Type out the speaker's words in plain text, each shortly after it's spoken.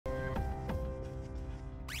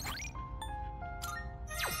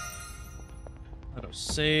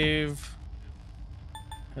save.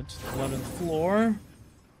 Head to the 11th floor.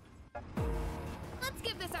 Let's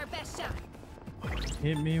give this our best shot.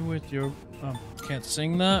 Hit me with your... can't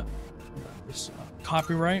sing that. It's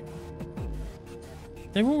copyright.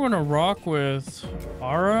 I think we're gonna rock with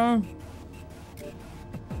Ara.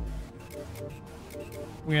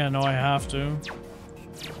 Yeah, no, I have to.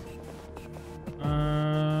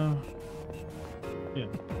 Yeah.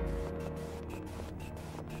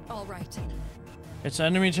 All right. It's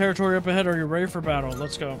enemy territory up ahead. Are you ready for battle?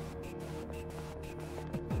 Let's go.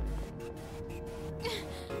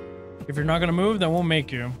 If you're not gonna move, then we'll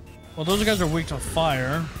make you. Well, those guys are weak to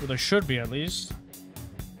fire. Well, they should be, at least.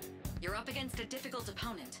 You're up against a difficult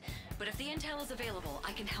opponent, but if the intel is available,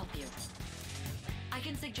 I can help you. I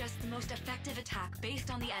can suggest the most effective attack based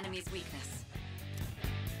on the enemy's weakness.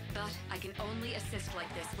 But I can only assist like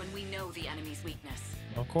this when we know the enemy's weakness.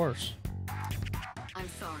 Of course. I'm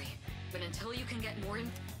sorry, but until you can get more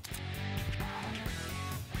in...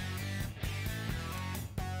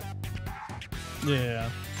 Yeah.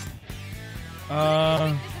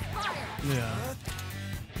 Yeah.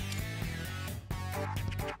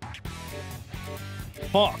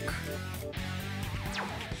 Fuck.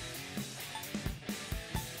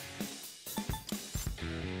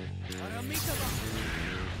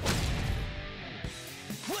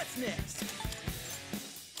 What's next?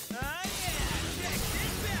 Yeah, check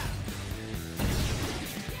this out.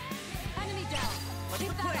 Enemy down. What's Pick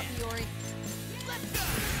the that plan? up, Yori. Let's go.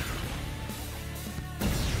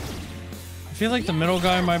 I feel like the middle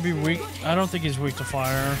guy might be weak. I don't think he's weak to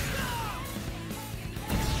fire.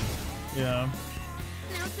 Yeah.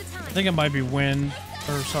 Now's the time. I think it might be wind.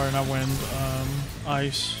 Or, sorry, not wind.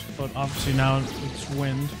 Ice. But obviously now it's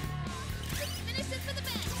wind. Finish it for the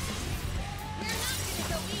bench. We're not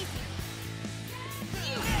gonna go easy.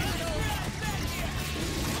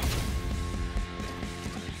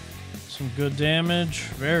 Some good damage.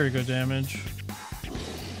 Very good damage.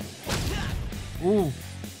 Ooh.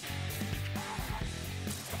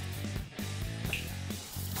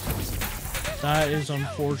 That is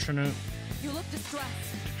unfortunate. You look distressed.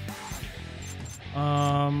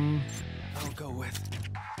 I'll go with.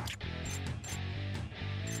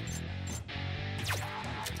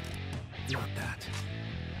 Not that.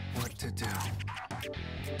 What to do?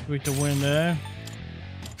 Weak to wind, eh?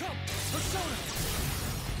 Come, persona.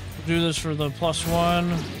 We'll do this for the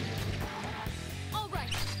 +1. All right.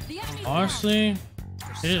 The enemy's Honestly,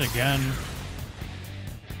 hit it again.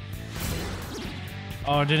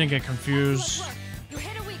 Oh, I didn't get confused. down. You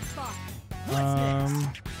hit a weak spot.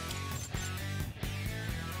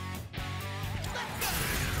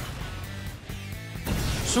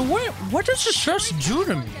 So what does the stress do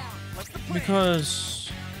to me? Because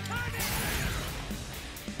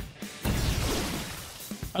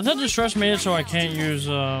I thought the stress made it so I can't use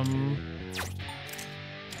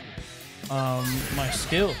my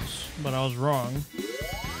skills, but I was wrong.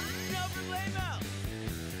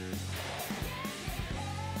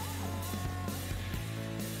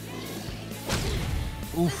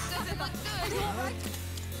 Oof. Doesn't look good. You all right?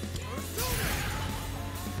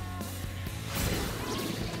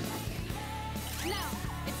 Now,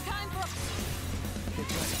 it's time for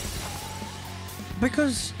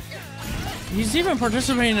Because he's even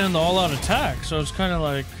participating in the all-out attack, so it's kind of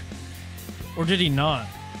like, or did he not?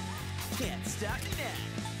 Can't stop me now.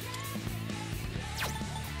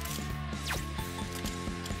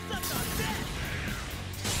 That's not that.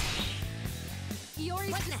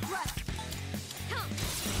 Iori's distressed. Come.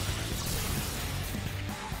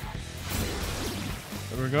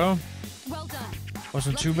 There we go. Well done.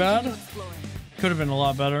 Wasn't Let's too bad. continue exploring. Could have been a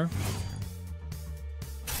lot better.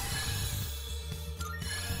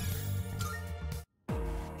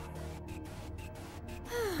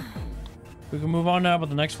 We can move on now, but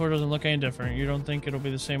the next floor doesn't look any different. You don't think it'll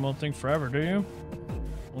be the same old thing forever, do you?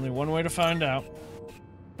 Only one way to find out.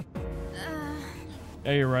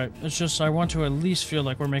 Yeah, you're right. It's just I want to at least feel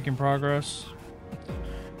like we're making progress.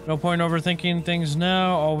 No point overthinking things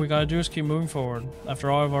now. All we gotta do is keep moving forward.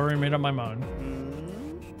 After all, I've already made up my mind.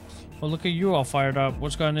 Well, look at you all fired up.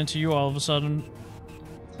 What's gotten into you all of a sudden?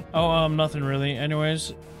 Oh, nothing really.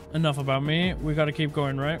 Anyways, enough about me. We gotta keep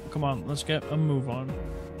going, right? Come on, let's get a move on.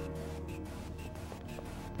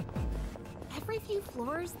 Every few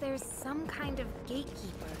floors, there's some kind of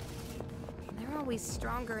gatekeeper. They're always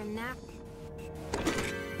stronger in that.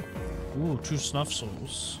 Ooh, 2 snuff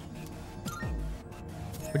souls.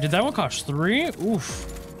 Wait, did that one cost 3? Oof.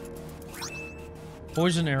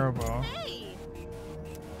 Poison arrow bow. Hey.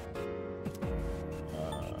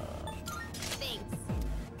 Thanks.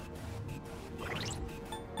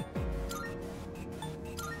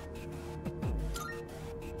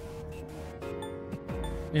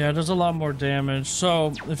 Yeah, it does a lot more damage.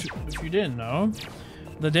 So, if you didn't know,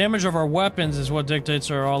 the damage of our weapons is what dictates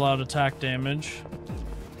our all-out attack damage.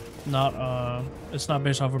 Not, it's not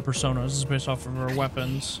based off of personas, it's based off of our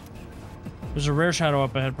weapons. There's a rare shadow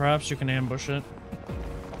up ahead, perhaps you can ambush it.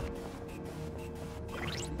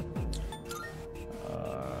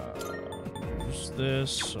 Use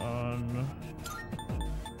this on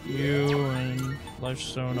you and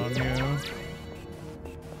Lifestone on you.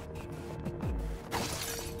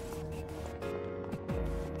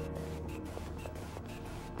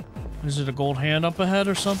 Is it a gold hand up ahead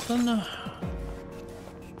or something?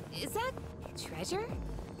 Is that treasure?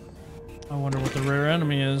 I wonder what the rare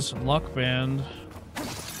enemy is. Luck band.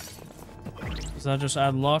 Does that just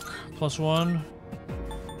add luck? +1?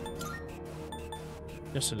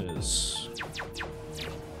 Yes, it is.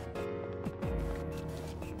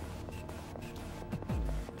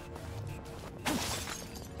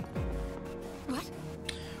 What?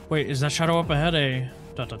 Wait, is that shadow up ahead a ...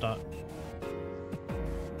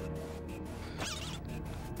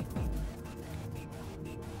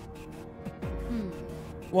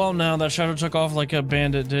 Well, now that shadow took off like a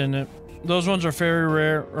bandit, didn't it? Those ones are very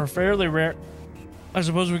rare, or fairly rare. I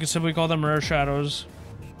suppose we could simply call them rare shadows.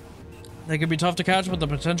 They can be tough to catch, but the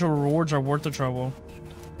potential rewards are worth the trouble.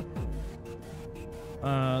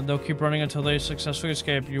 They'll keep running until they successfully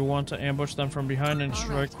escape. You want to ambush them from behind and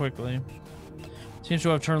strike quickly. Seems to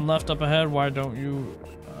have turned left up ahead. Why don't you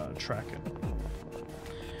track it?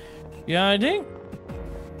 Yeah, I think,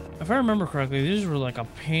 if I remember correctly, these were like a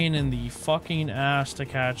pain in the fucking ass to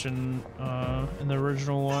catch in the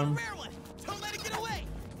original one. Don't let it get away.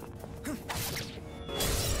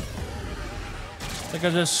 Like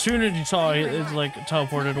as soon as you saw it, it like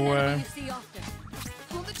teleported away. You see often.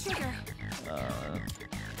 Pull the trigger.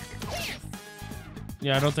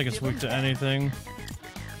 Yeah, I don't think it's weak to anything.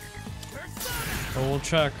 But we'll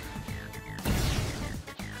check.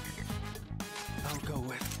 I'll go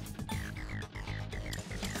with.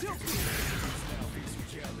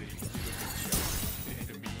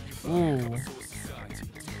 Ooh. What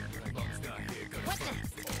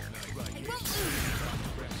next?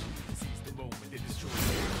 I won't lose.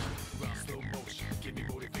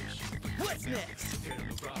 What's next?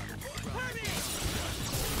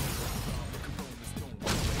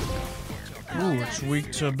 Ooh, it's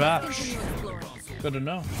weak to bash. Good to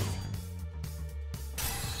know.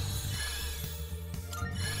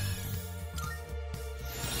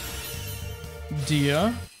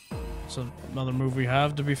 Dia. It's another move we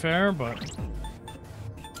have, to be fair, but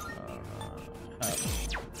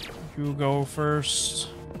you go first.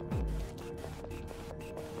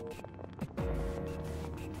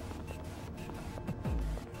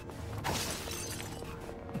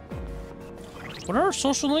 What are our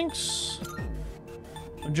social links?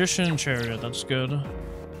 Magician and Chariot, that's good.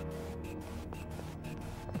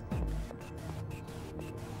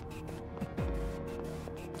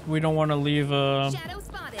 We don't want to leave a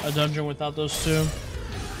dungeon without those two.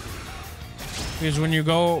 Because when you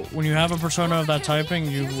have a persona of that typing,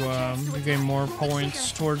 you gain more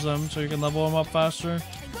points towards them, so you can level them up faster.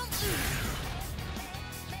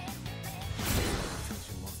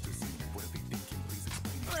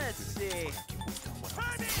 Let's see.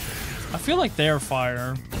 I feel like they're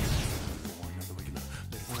fire.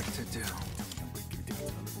 What to do?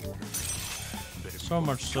 So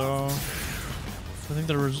much so. I think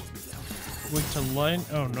they're weak to light.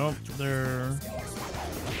 Oh no, they're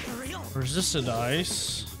resisted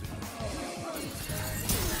ice.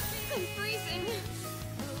 I'm freezing.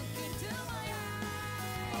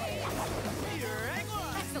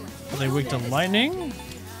 Excellent. Are they weak to lightning?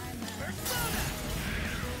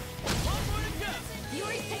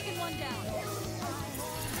 Yuri's taken one down.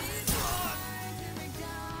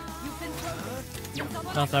 You've been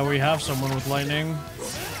broken. Not that we have someone with lightning.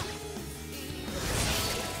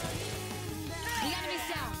 The enemy's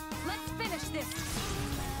down. Let's finish this.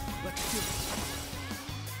 Let's do it.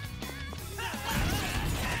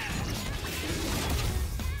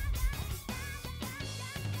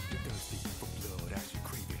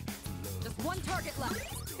 Just one target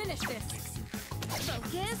left. Finish this.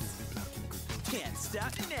 Focus. Can't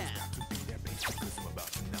stop now.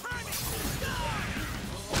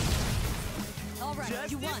 All right,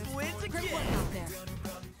 you Justice won. wins Great again. work out there.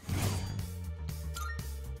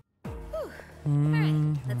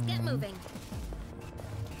 Alright, let's get moving.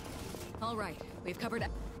 All right, we've covered.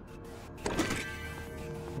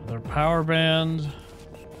 Their power band.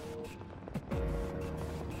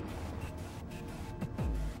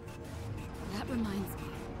 That reminds me.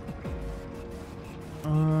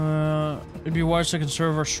 It'd be wise to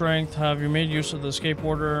conserve our strength. Have you made use of the escape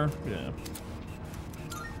order? Yeah.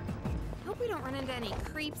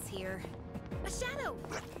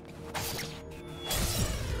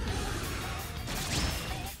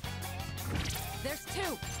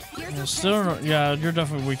 Here's Yeah, our still, test. yeah, you're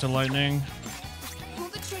definitely weak to lightning. Pull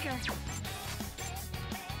the trigger.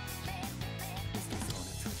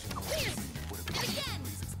 Clear. And again.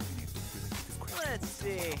 Let's see.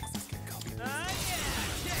 Yeah,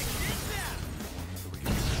 check this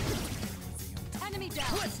out. Enemy down.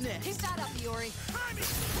 What's next? Keep that up, Yuri.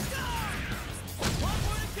 One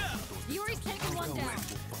more to go. Yuri's taking one down.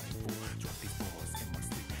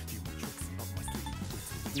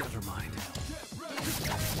 Never mind.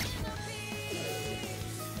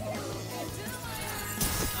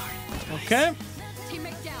 Okay.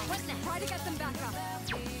 Teammate down. What's next? Try to get them back up.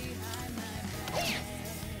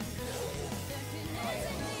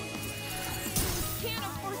 Can't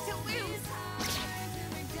afford to lose.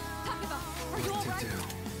 Takiba, are you alright?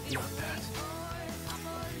 Not that.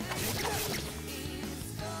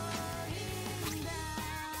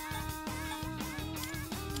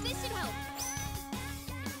 This should help.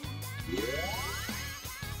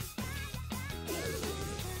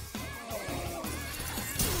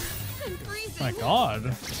 I'm freezing. My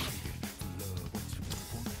God.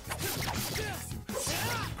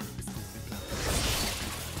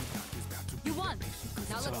 You won.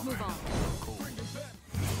 Now let's move on.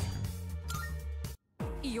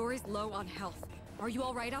 Iori's low on health. Are you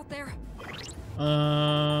alright out there?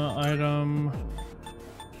 Item.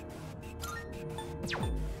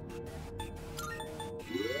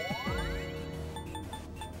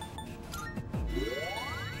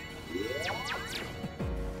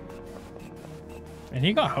 And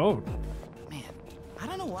he got hoed. Man, I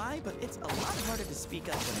don't know why, but it's a lot harder to speak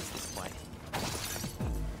up when it's this quiet.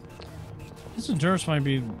 His endurance might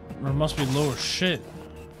be, or must be low as shit.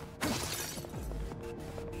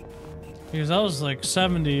 Because that was like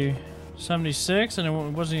 70, 76, and he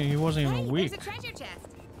wasn't Hey, even weak. there's a treasure chest.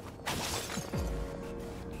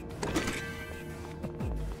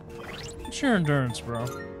 What's your endurance, bro?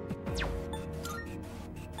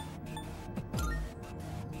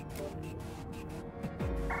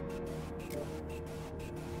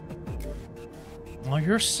 Oh,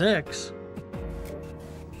 you're 6.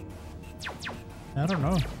 I don't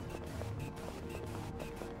know.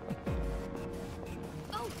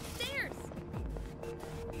 Oh, stairs.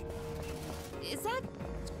 Is that?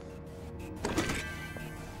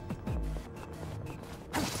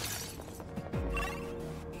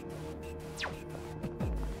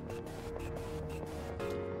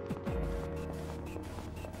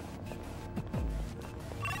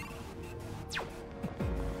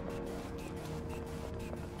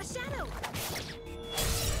 A shadow.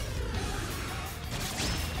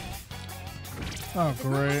 Oh, It's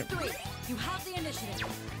number great. 3. You have the initiative.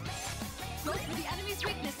 Go for the enemy's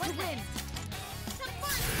weakness to win. Some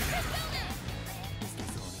fun. Persona.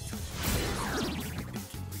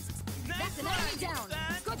 That's an enemy down.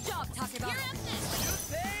 Good job, Takiba. You're up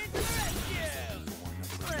next.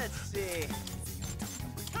 Let's see.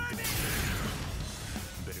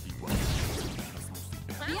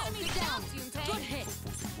 The enemy's down. Good hit.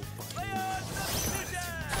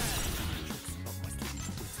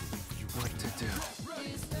 What to do?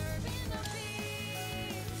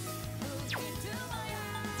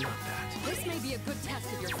 Not that. This may be a good test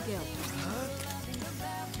of your skill.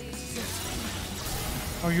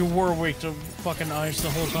 Oh, you were weak to fucking ice the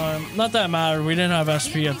whole time. Not that it mattered. We didn't have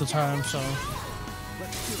SP at the time, so.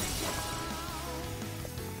 Let's do it.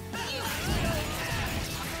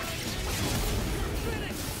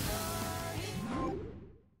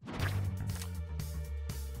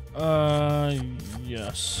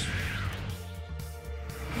 Yes.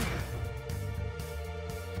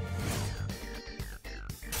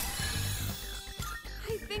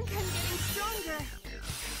 I think I'm getting stronger.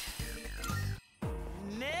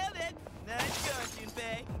 Nailed it. Nice going,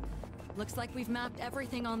 Junpei. Looks like we've mapped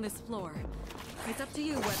everything on this floor. It's up to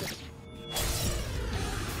you whether...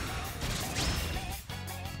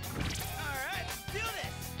 All right, let's do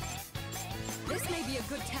this. This may be a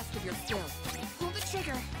good test of your skill. Pull the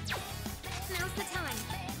trigger. Now's the time.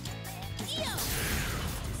 Eo.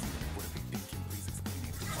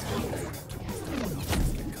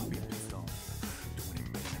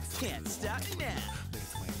 Can't stop me now.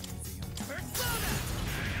 Persona.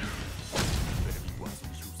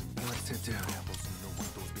 What to do?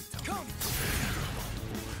 Come.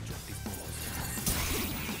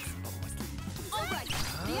 All right,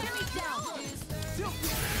 the enemy's down.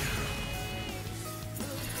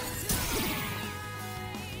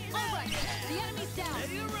 All right, the enemy's down.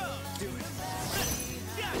 Ready to roll. Do it.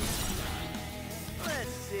 Got it. Let's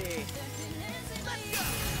see. Let's go.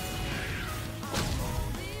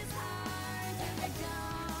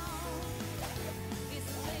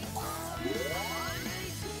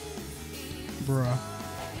 Bruh.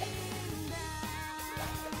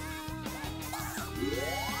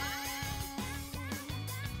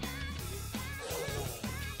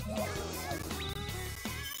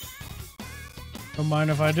 Don't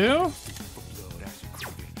mind if I do.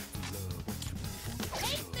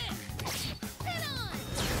 Take this! Head on!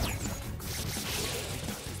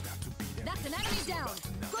 That's an enemy down.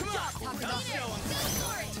 Good job, Taco. Go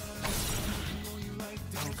for it!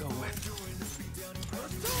 I'll go with.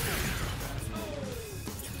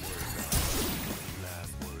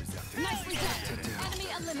 Nicely done. Enemy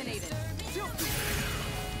eliminated.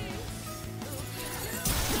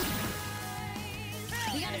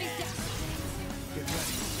 The enemy's down. Get ready.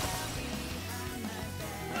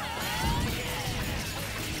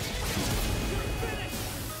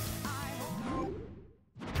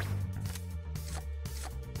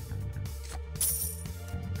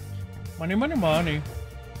 Money, money, money.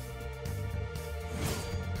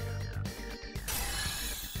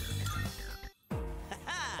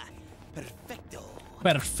 Perfecto.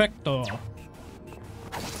 Perfecto.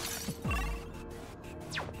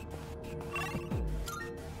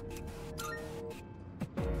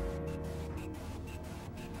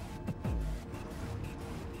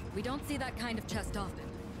 We don't see that kind of chest often.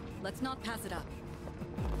 Let's not pass it up.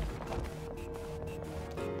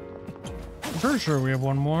 I'm pretty sure we have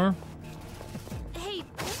one more. Hey,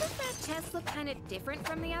 doesn't that chest look kind of different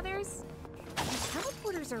from the others? These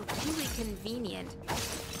teleporters are really convenient.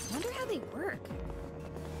 Wonder how they work.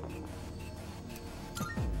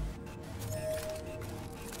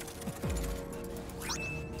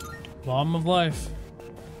 Bomb of life.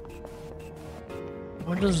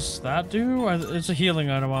 What does that do? It's a healing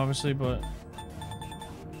item, obviously, but...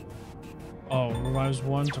 Oh, revives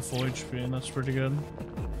 1 to full HP, and that's pretty good.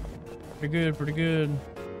 Pretty good, pretty good.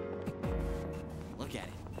 Look at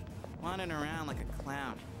it. Wandering around like a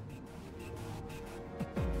clown.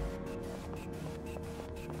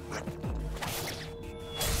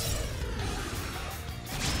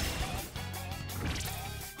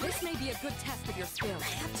 This may be a good test of your skill. I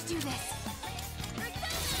have to do this.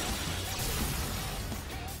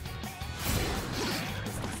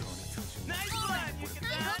 Nice one, you I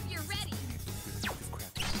hope you're ready.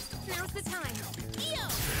 Now's the time. Eo!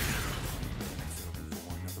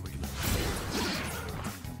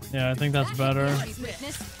 Yeah, I think that's better. Enemy's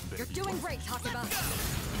weakness. You're doing great, Takeba.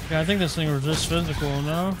 Yeah, I think this thing resists physical,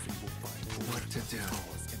 no? What to do?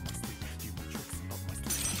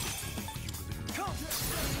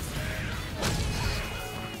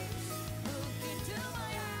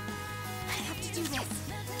 I have to do this.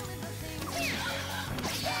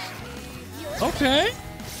 Okay.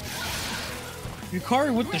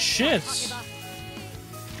 Yukari with the shits.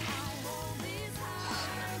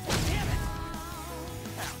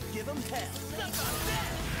 Give him hell.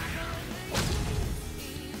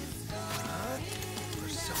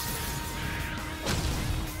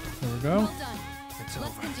 There we go. Well done. It's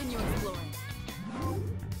Let's over. continue exploring.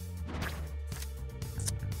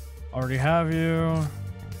 Already have you.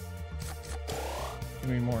 Give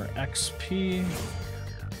me more XP.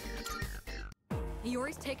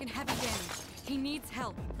 Iori's taken heavy damage. He needs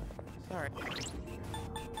help. Sorry.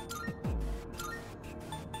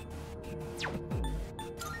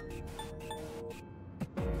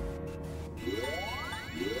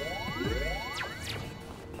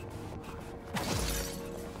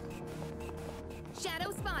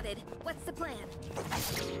 Shadow spotted. What's the plan?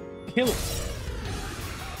 Kill.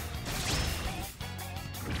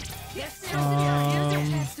 Yes, use your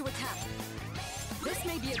chance to attack. This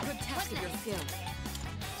may be a good test of your skill.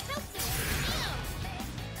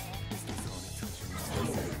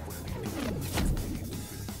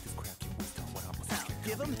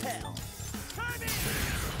 Give him hell.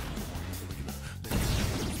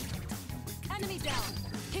 Enemy down.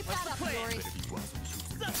 Keep that up, Iori.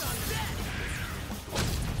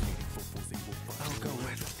 I'll go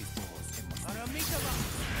with.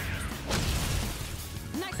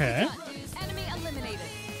 Nicely Okay. done. Enemy eliminated.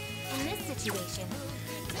 In this situation,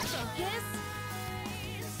 focus.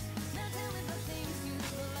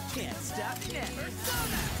 Can't stop never.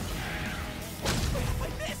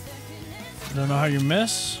 I don't know how you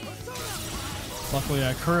miss. Luckily,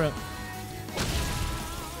 I crit.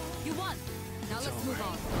 You won. Now let's move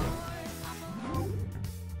on.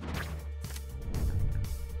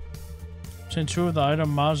 Chain 2 of the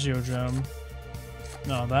item Mazio gem.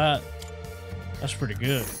 No, that's pretty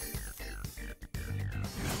good.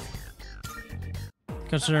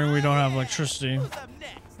 Considering we don't have electricity. Who's up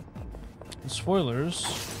next? And spoilers,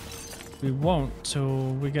 we won't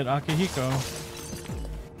till we get Akihiko.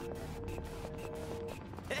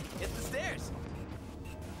 Hey, hit the stairs.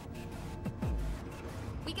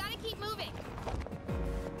 We gotta keep moving.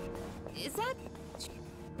 Is that...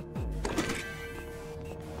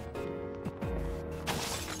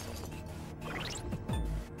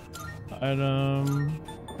 Item.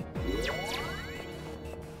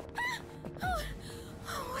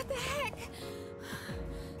 What the heck?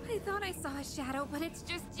 I thought I saw a shadow, but it's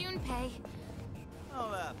just Junpei.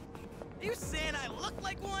 Oh, are you saying I look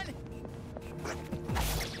like one?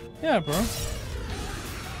 Yeah, bro.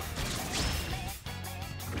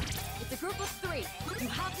 It's a group of 3. You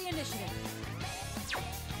have the initiative.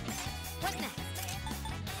 What next?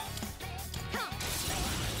 Come.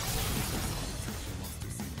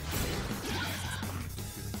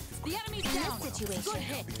 The enemy's In down. this situation, Good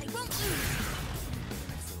hit. I won't lose.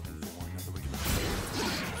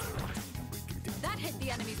 That hit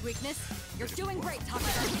the enemy's weakness. You're doing great,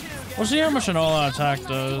 Takeda. We'll see how much an all-out attack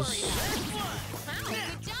does. Wow,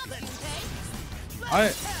 good job,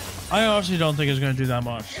 Junpei. I honestly don't think it's gonna do that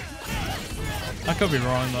much. I could be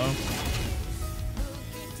wrong though.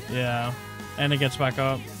 Yeah, and it gets back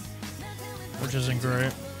up, which isn't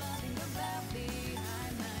great.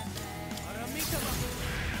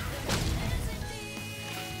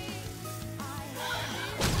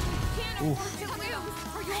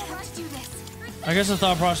 I guess the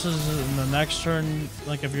thought process is in the next turn,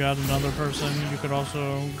 like if you had another person, you could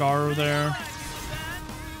also Garu there.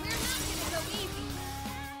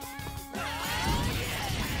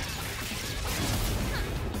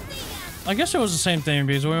 I guess it was the same thing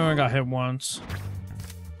because we only got hit once.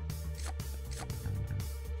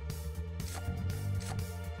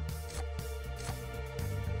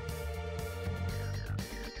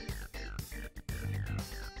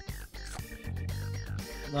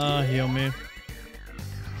 Heal me.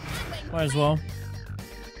 Might as well.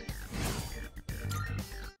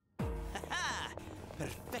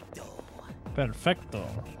 Perfecto. Perfecto.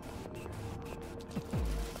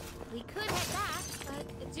 We could head back, but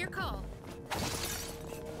it's your call.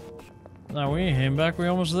 No, we ain't heading back. We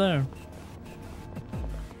almost there.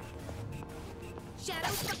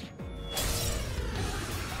 Shadows.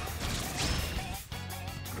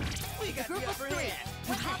 We got Group the of upper 3. hand.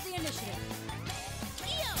 You have the initiative.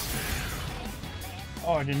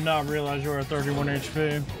 Oh, I did not realize you were at 31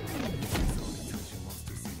 HP.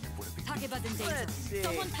 Takeba's in danger. Let's see.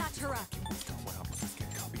 Someone patch her up.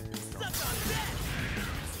 Suck on that.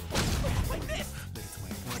 Like this.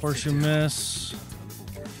 Of course you miss.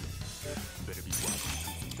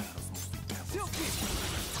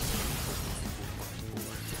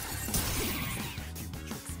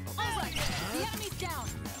 All right. The enemy's down.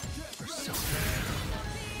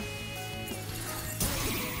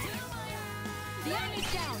 The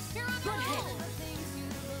enemy's down. Good hit.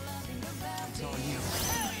 It's all you.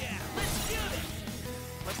 Hell yeah. Let's do this.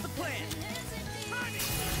 What's the plan? Ready,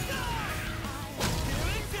 go. Here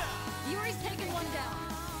we go. Yuri's taken one down.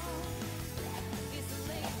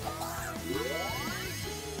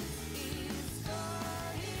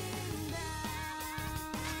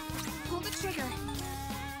 Pull the trigger.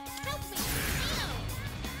 Help me.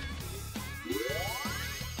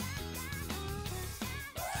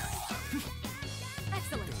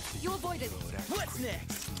 Excellent. You avoided it. What's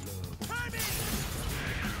next? Timing.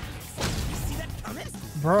 You see that coming?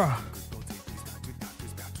 Bruh.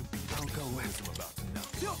 Don't go west.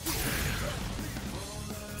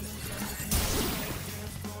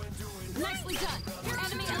 Nicely done.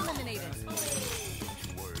 Enemy eliminated.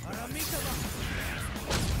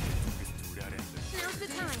 Now's the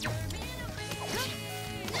time.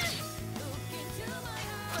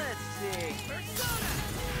 Let's see. Persona.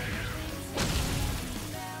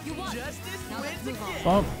 You won. Justice Now let's wins move on. again.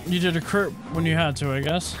 Well, you did a crit when you had to, I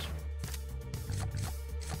guess.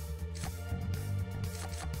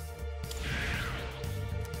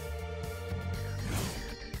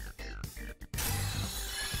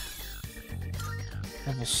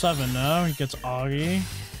 Level 7 now. He gets Augie.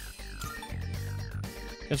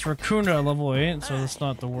 Gets Raccoon at level 8, so that's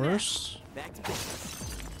not the worst. Back to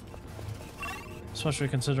business. Especially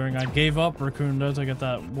considering I gave up Raccoon to get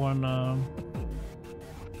that one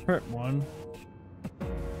crit one.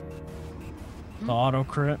 The auto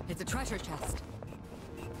crit. It's a treasure chest.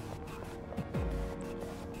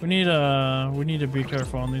 We need to be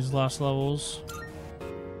careful on these last levels.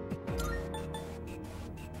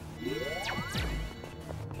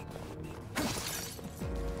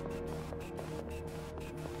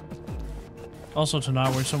 Also to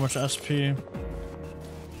not waste so much SP.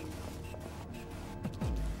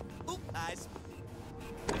 Oop, eyes.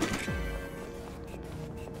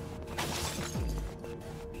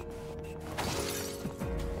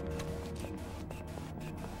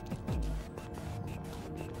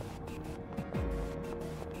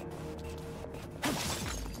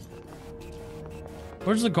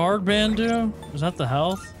 What does the guard band do? Is that the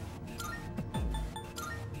health?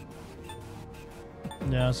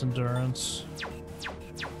 Yeah, That's endurance.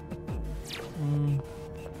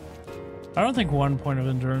 I don't think 1 point of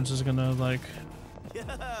endurance is gonna like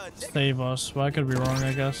save us, but I could be wrong,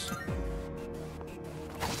 I guess.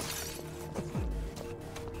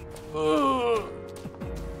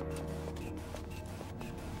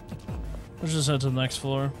 Let's just head to the next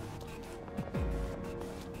floor.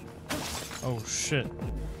 Oh shit.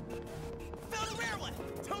 Found a rare one.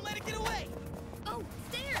 Don't let it get away. Oh,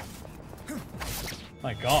 stairs!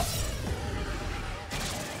 My god.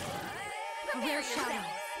 A rare shadow.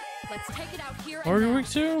 Let's take it out here. What are you weak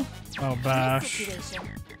to? Oh, bash. Situation.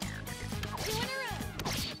 Two in a row.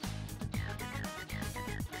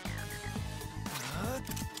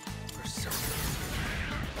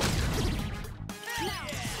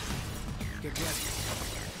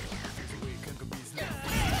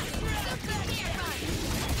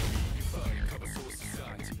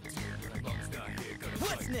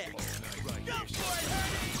 What's next? Go for it!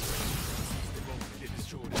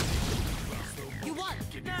 You won.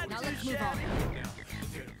 Now let's move on.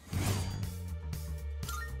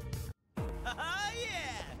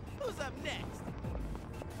 Yeah! Who's up next?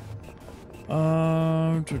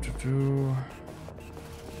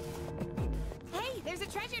 Hey, there's a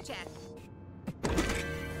treasure chest.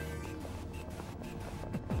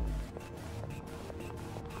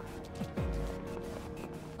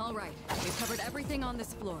 All right, we've covered everything on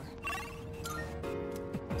this floor.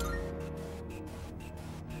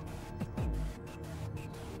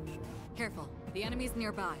 Careful, the enemy's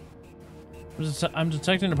nearby. I'm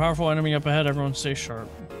detecting a powerful enemy up ahead. Everyone stay sharp.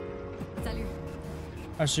 Salut.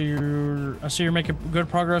 I see you're making good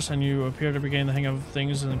progress and you appear to be getting the hang of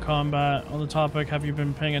things in combat. On the topic, have you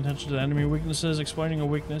been paying attention to the enemy weaknesses? Explaining a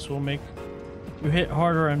weakness will make you hit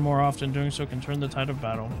harder and more often. Doing so can turn the tide of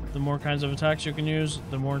battle. The more kinds of attacks you can use,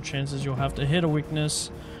 the more chances you'll have to hit a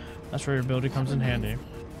weakness. That's where your ability comes in handy.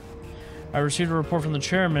 I received a report from the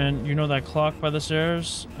chairman. You know that clock by the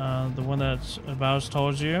stairs? The one that's about as tall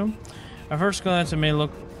as you? At first glance, it may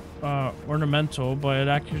look ornamental, but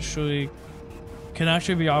it can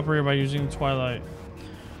actually be operated by using twilight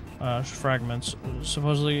fragments.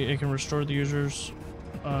 Supposedly, it can restore the user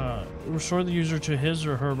to his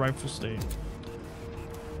or her rightful state.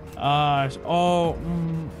 Was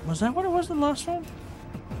that what it was in the last one?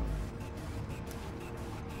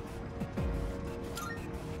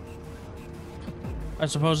 I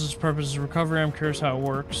suppose its purpose is recovery. I'm curious how it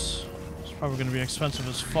works. It's probably going to be expensive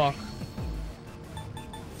as fuck.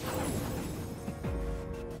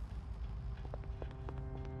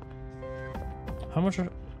 How much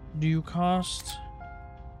do you cost?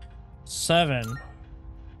 7.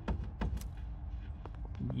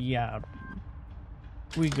 Yeah.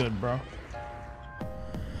 We good, bro.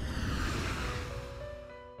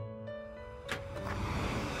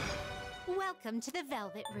 Welcome to the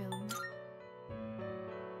Velvet Room.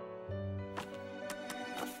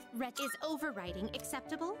 Is overwriting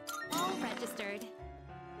acceptable? All registered.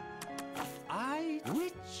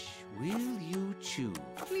 Which will you choose?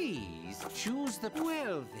 Please choose the...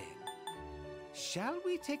 Well then, shall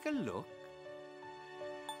we take a look?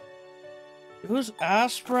 It was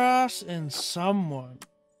Aspras and someone.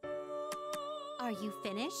 Are you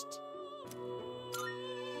finished?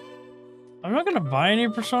 I'm not gonna buy any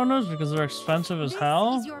personas because they're expensive as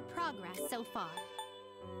hell. This is your progress so far.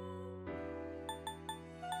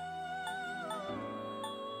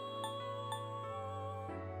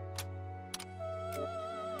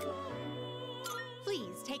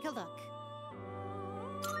 Please take a look.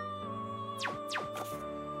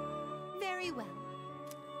 Very well.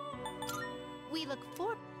 We look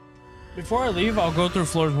for... Before I leave, I'll go through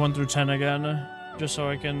floors 1 through 10 again, just so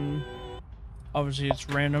I can... Obviously, it's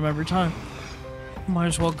random every time. Might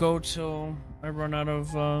as well go till I run out of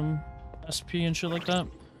SP and shit like that.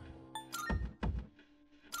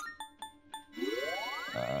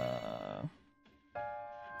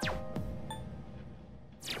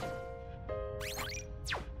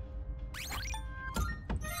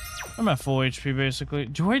 I'm at full HP basically.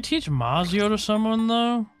 Do I teach Mazio to someone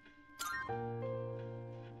though?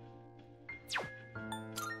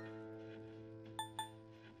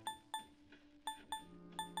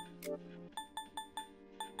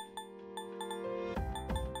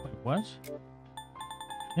 Wait, what?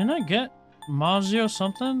 Didn't I get Mazio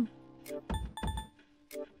something?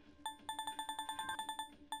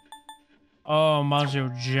 Oh, Mazio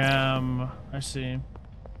Gem. I see.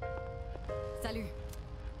 Salut.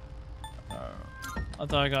 I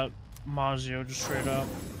thought I got Mazio just straight up.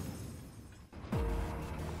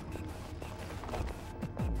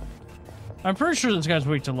 I'm pretty sure this guy's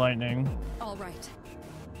weak to lightning. All right.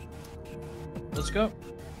 Let's go.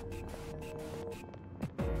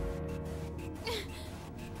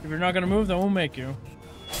 If you're not gonna move, then we'll make you.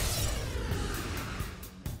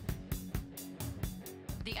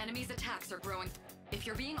 The enemy's attacks are growing. If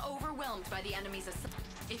you're being overwhelmed by the enemy's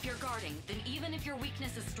if you're guarding, then even if your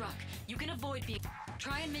weakness is struck, you can avoid being.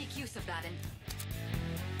 Try and make use of that and.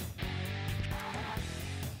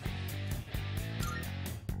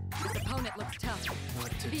 This opponent looks tough.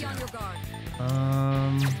 Be on your guard.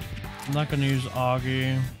 I'm not gonna use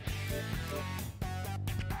Augie.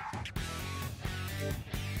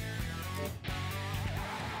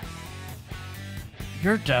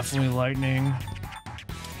 You're definitely lightning.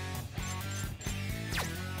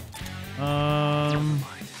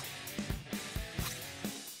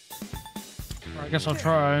 I guess I'll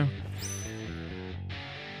try.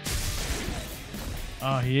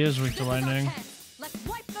 Oh, he is weak to lightning. Let's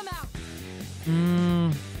wipe them out.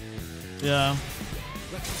 Yeah.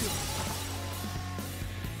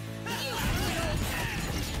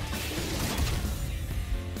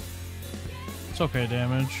 It's okay,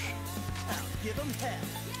 damage. Give them hell.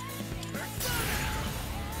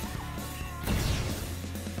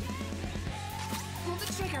 Pull the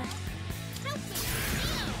trigger. Help me!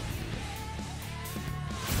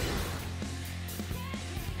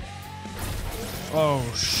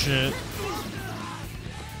 Oh shit.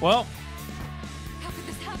 Well, How could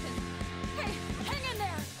this happen? Hey, hang in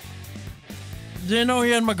there. didn't know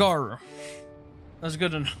he had Magaru. That's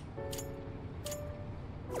good enough.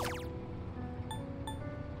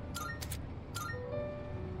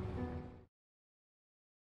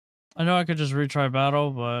 I know I could just retry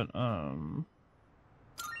battle, but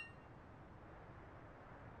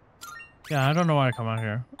yeah, I don't know why I come out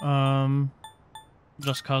here.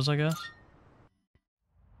 Just cause, I guess.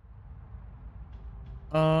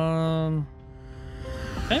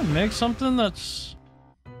 Hey, make something that's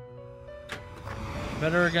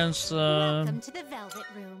better against Welcome to the Velvet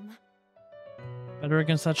Room. better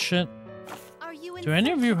against that shit. Are you in Do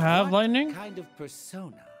any of you search have what? lightning? Kind of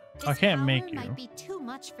persona. This I can't power make you. Might be too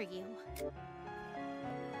much for you.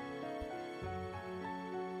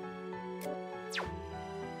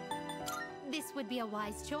 This would be a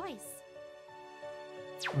wise choice.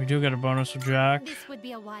 We do get a bonus with Jack. This would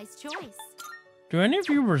be a wise choice. Do any of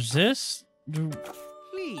you resist?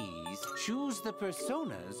 Please choose the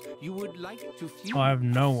personas you would like to fuse. Oh, I have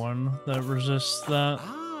no one that resists that.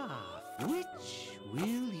 Ah, which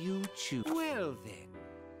will you choose? Well then,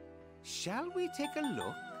 shall we take a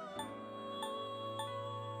look?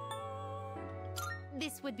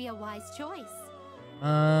 This would be a wise choice.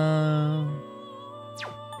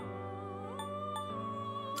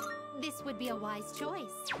 This would be a wise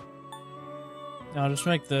choice. I'll just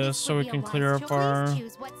make this so would we be a can clear wise up choice. our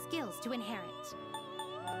Choose what skills to inherit.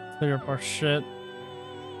 shit.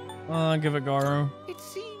 Give it Garu. It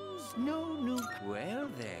seems no new. Well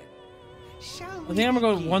then, shall we? I think I'm gonna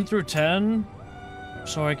go begin? 1 through 10,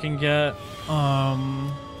 so I can get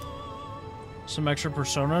some extra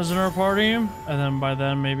personas in our party, and then by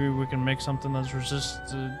then maybe we can make something that's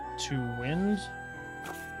resisted to wind.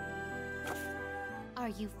 Are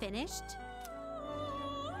you finished?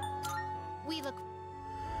 We look.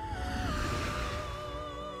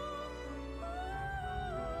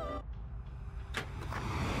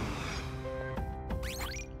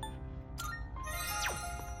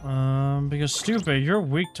 Because stupid, you're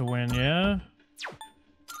weak to wind, yeah?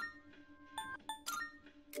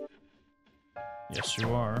 Yes,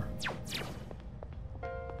 you are.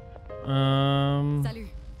 Salut.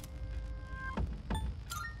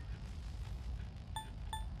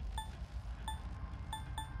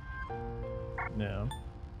 Yeah.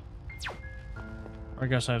 I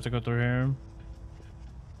guess I have to go through here.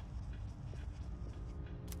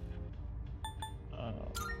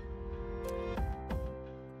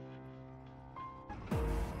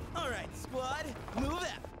 All right, squad, move out.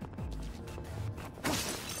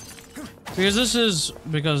 Because this is,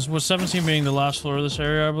 because with 17 being the last floor of this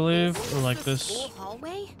area, I believe, or like The this, school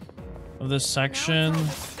hallway? of this Now section, it's all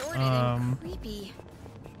distorted and creepy.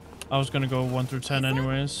 I was gonna go 1 through 10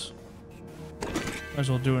 anyways. Might as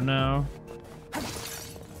well do it now.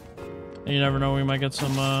 And you never know, we might get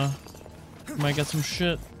some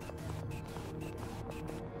shit.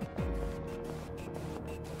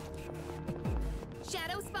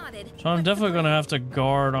 Shadow spotted. So I'm definitely gonna have to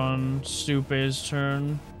guard on Stupe's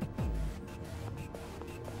turn.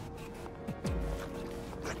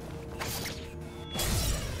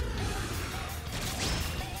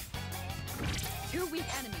 Two weak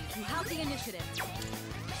enemies. You have the initiative.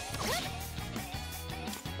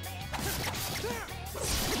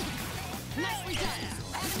 Nicely done.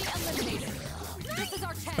 Enemy eliminated. This is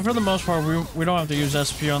our chance. And for the most part, we don't have to use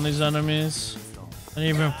SP on these enemies. And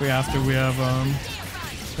even if we have to, we have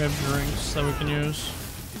We have drinks that we can use.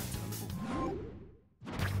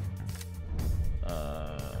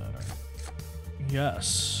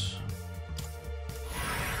 Yes.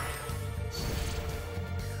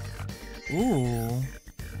 Ooh.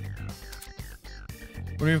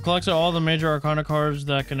 When you've collected all the major Arcana cards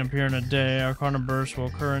that can appear in a day, Arcana bursts will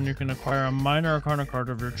occur and you can acquire a minor Arcana card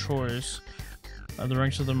of your choice. The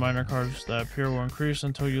ranks of the minor cards that appear will increase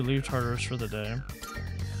until you leave Tartarus for the day.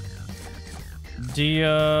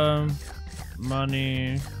 Dia,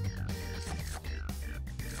 money,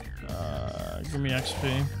 give me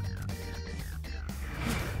XP.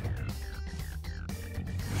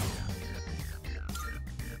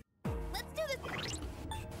 Let's do this.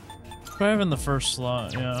 Probably have in the first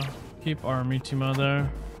slot, yeah. Keep Army Timo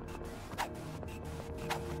there.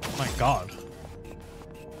 My god.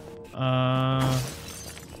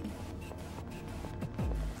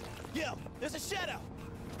 Yo, there's a shadow.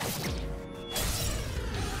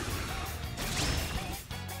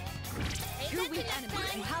 You're weak enemy.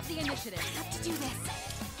 You have the initiative. Have to do this.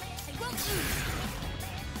 I won't lose.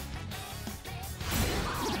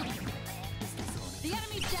 The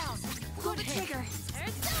enemy's down. Pull the trigger.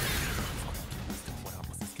 Arizona.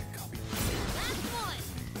 Last one.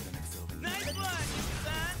 Nice one,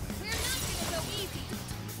 son. We're not gonna go easy.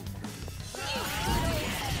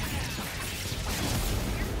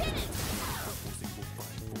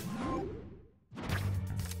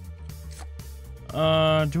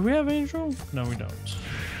 Do we have Angel? No, we don't.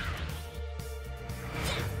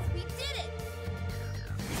 We did it.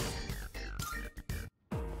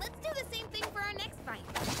 Let's do the same thing for our next fight.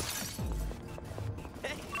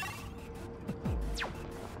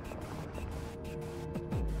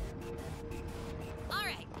 All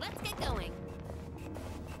right, let's get going.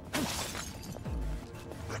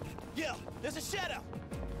 Yo, there's a shadow.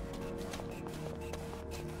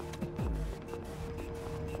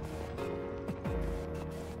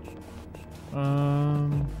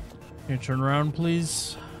 Can you turn around,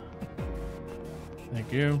 please?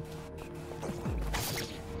 Thank you.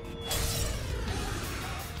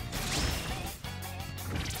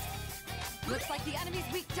 Looks like the enemy's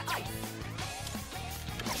weak to ice.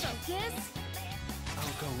 Focus.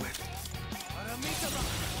 I'll go with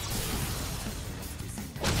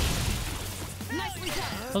Nicely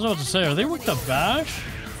done. I was about to say, are they weak to bash?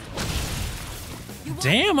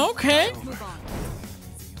 Damn, okay. Move on.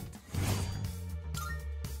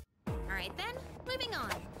 All right then, moving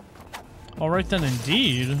on. Alright then,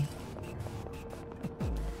 indeed.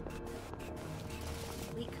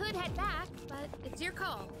 We could head back, but it's your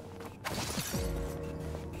call.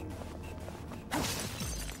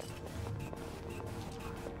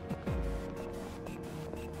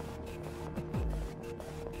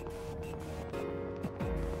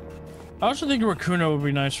 I also think Raccoon would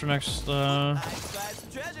be nice for next, I spied some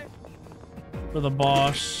treasure. for the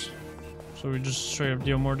boss. So we just straight up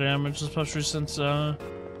deal more damage, especially since,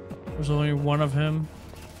 there's only one of him.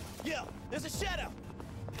 Yo, there's a shadow.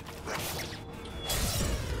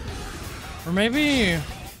 Or maybe,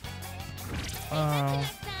 Next time.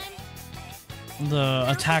 the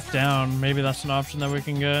attack down. Maybe that's an option that we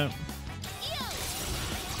can get. Yo!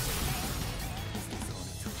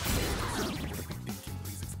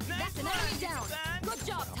 That's an enemy down. Good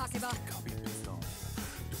job, Takeba.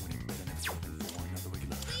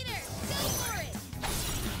 Leader, go for it!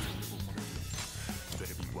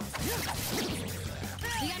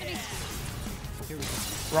 The enemy's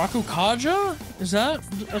Raku Kaja? Is that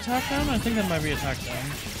attack down? I think that might be attack down.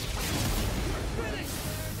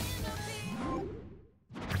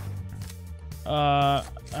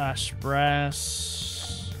 Ash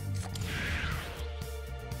Brass.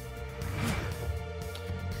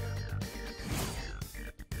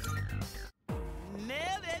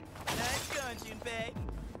 Nailed it. Nice going, Junpei.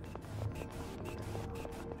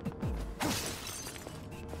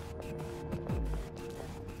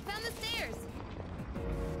 Found the stairs.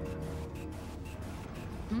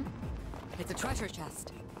 It's a treasure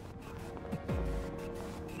chest.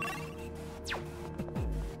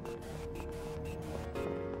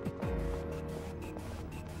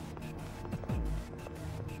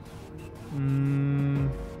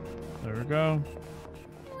 There we go.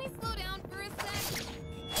 Can we slow down for a sec?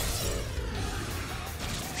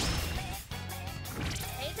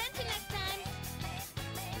 Pay attention next time.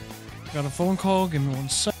 Got a phone call. Give me 1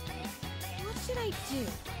 sec. What should I do?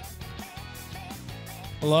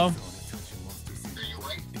 Hello?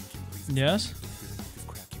 Yes?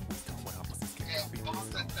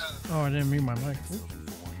 Oh, I didn't mute my mic. Oops.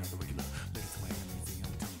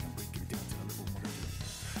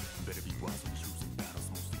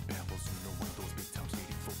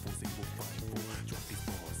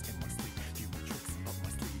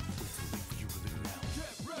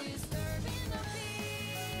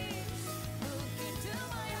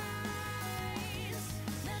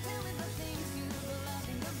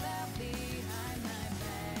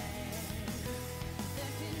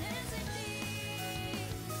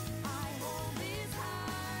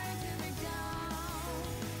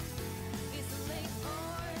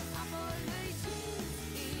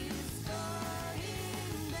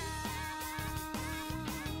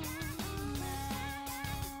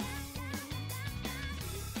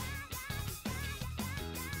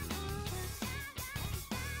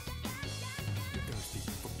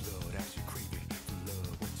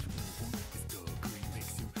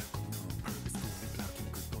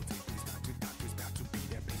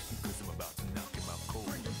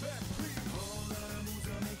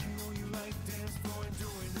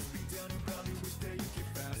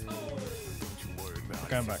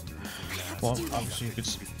 Okay, I'm back. Well, obviously you could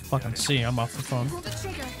fucking see I'm off the phone. Pull the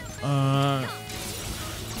trigger.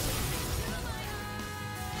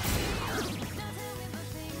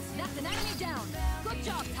 That's an enemy down. Good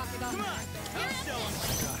job, Takuba. Come on, I'll show 'em.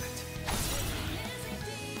 Got it.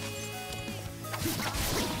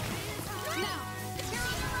 Now, if you're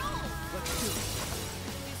on a roll. Let's do it.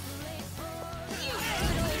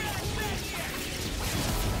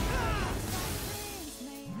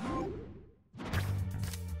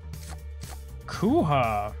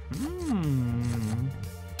 Kuha.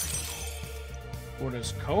 What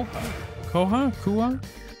is Koha? Koha? Kuha?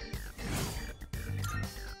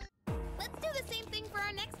 Let's do the same thing for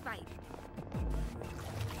our next fight.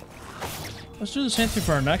 Let's do the same thing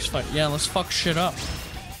for our next fight. Yeah, let's fuck shit up.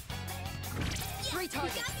 Three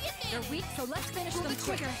targets. They're weak, so let's finish them quick.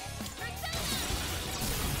 Trigger.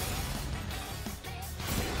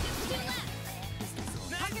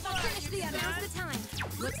 Takuba, finish the enemy. Now's the time.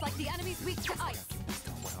 Looks like the enemy's weak to ice.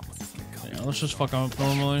 Yeah, let's just fuck up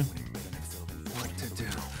normally. What to do?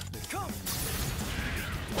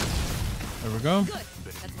 There we go. Good.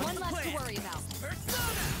 That's one less to worry about.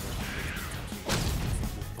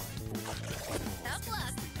 Tough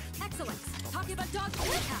luck. Excellent. Takuba dodged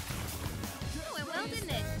the attack. Oh, it well, didn't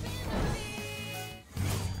it?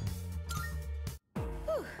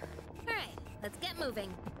 Whew. All right, let's get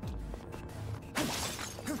moving.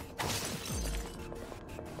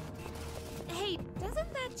 Hey,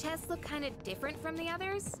 doesn't that chest look kind of different from the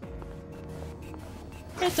others?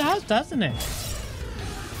 It does, doesn't it?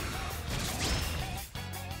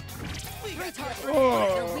 Three targets.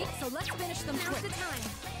 They're weak, so let's finish them Now's the quick. time.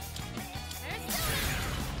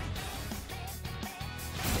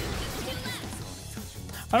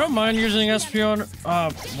 I don't mind using SP on.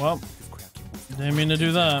 Well, didn't mean to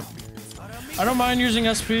do that. I don't mind using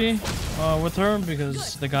SP with her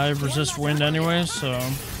because the guy resists wind anyway, so.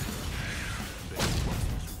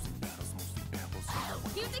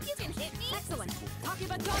 You think you can hit me? Excellent.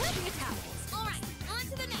 Takuba dodged the attack. All right, on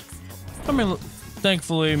to the next. I mean,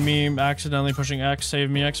 thankfully, me accidentally pushing X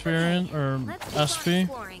saved me experience, or Let's keep on SP.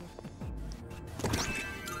 exploring.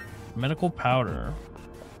 Medical powder.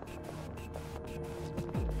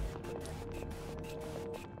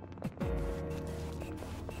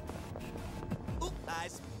 Oop,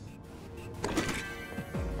 eyes.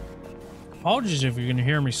 Apologies if you can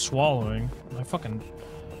hear me swallowing. My fucking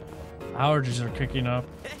allergies are kicking up,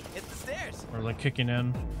 Hey, hit the stairs. or like kicking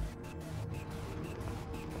in.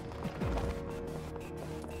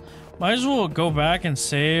 Might as well go back and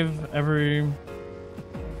save every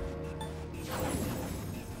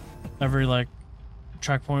like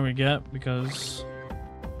checkpoint we get because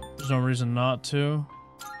there's no reason not to.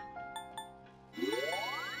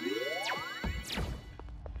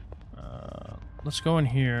 Let's go in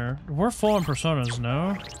here. We're full on personas,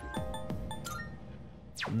 no?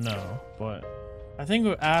 No, but I think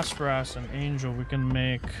with Aspharas and Angel we can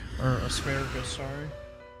make, or Asparagus, sorry.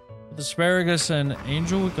 With Asparagus and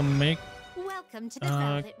Angel we can make Welcome to the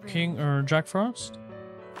Velvet Room. King or Jack Frost.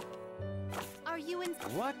 Are you in?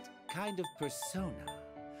 What kind of persona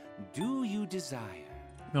do you desire?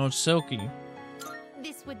 No, it's Silky.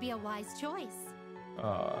 This would be a wise choice.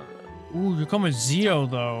 Ooh, you come with Zio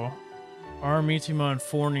though. Armitima and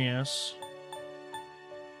Fornius.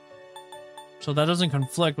 So that doesn't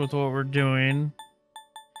conflict with what we're doing.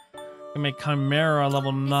 We can make Chimera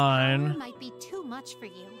level This power 9. might be too much for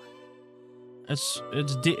you. It's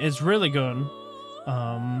really good.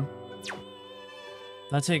 That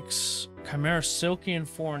takes Chimera, Silky, and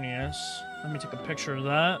Fornius. Let me take a picture of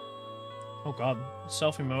that. Oh god,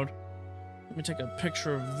 selfie mode. Let me take a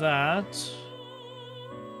picture of that.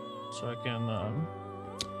 So I can,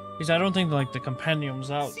 because I don't think like the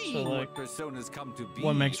compendium's out, so Seeing like, what personas come to be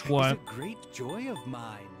what makes is what? a great joy of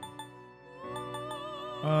mine.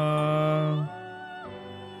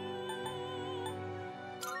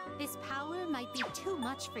 This power might be too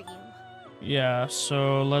much for you. Yeah,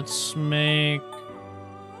 so let's make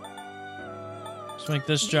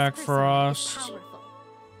this Jack person is Frost. powerful.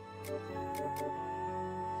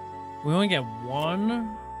 We only get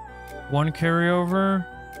one carryover,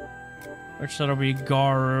 which that'll be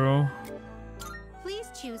Garu. Please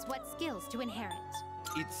choose what skills to inherit.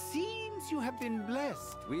 It seems you have been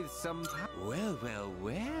blessed with some Well, well,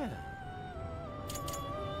 well.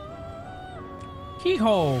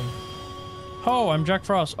 Hee-ho! Ho, I'm Jack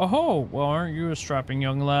Frost. Oh ho! Well, aren't you a strapping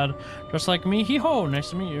young lad? Just like me? Hee-ho! Nice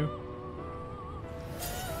to meet you.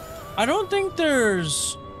 I don't think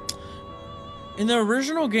there's... In the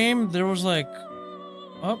original game, there was like...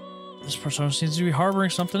 Oh, this persona seems to be harboring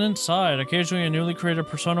something inside. Occasionally, a newly created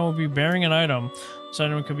persona will be bearing an item. This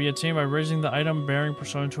item can be attained by raising the item bearing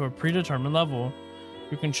persona to a predetermined level.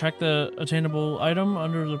 You can check the attainable item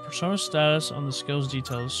under the persona status on the skills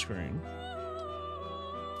details screen.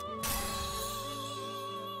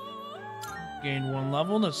 Gain 1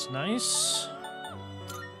 level, that's nice.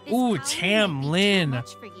 This Ooh, power Tam might be too Lin.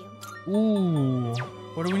 much for you. Ooh.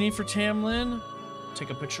 What do we need for Tam Lin?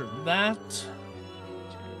 Take a picture of that.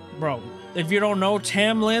 Bro, if you don't know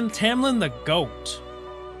Tam Lin the GOAT.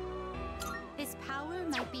 This power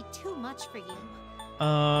might be too much for you.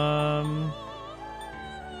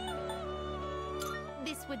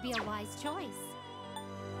 This would be a wise choice.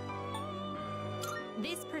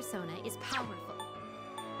 This persona is powerful.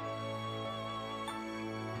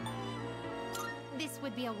 This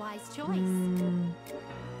would be a wise choice.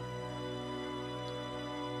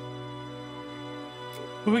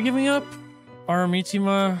 Are we giving up?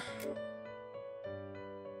 Aramitima?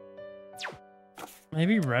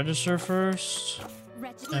 Maybe register first?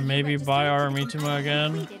 And maybe buy Aramitima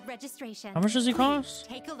again? How much does he cost?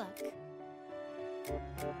 Take a look.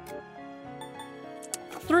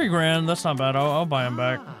 3 grand, that's not bad. I'll buy him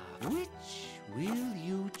back. Which will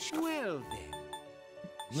you choose? Well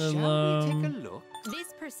then, Then, shall we take a look?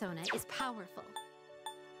 This persona is powerful.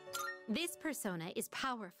 This persona is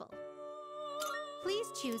powerful. Please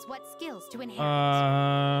choose what skills to inherit.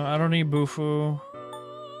 I don't need Bufu.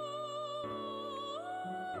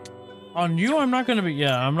 On you, I'm not gonna be.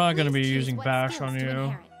 Yeah, I'm not gonna be Please choose using what Bash skills on to you.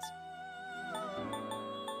 inherit.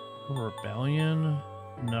 Rebellion?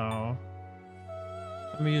 No.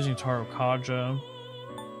 I'm using Taro Kaja.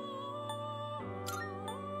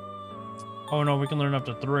 Oh no, we can learn up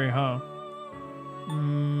to 3, huh?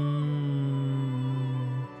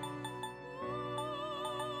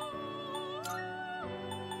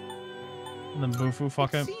 And then Bufu,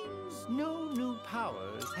 fuck it. Seems no new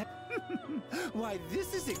powers have... Why,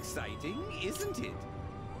 this is exciting, isn't it?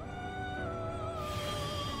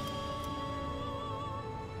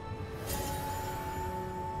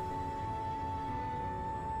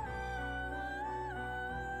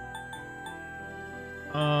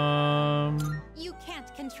 You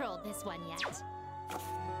can't control this one yet.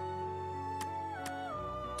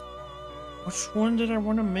 Which one did I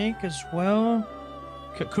want to make as well?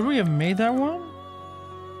 Could we have made that one?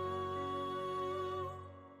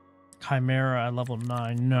 Chimera at level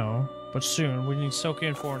 9, no. But soon, we need Silky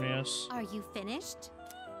and Fornius. Are you finished?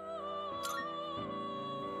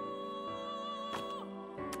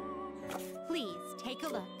 Please take a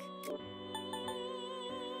look.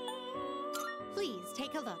 Please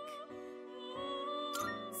take a look.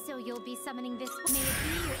 So you'll be summoning this. May it be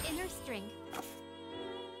your inner strength.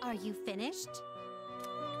 Are you finished?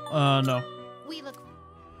 No. We look.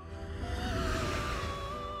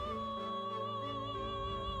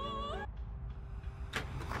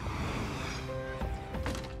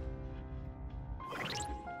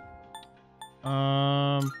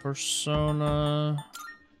 Persona.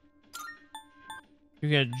 You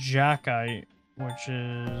get Jackite, which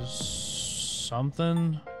is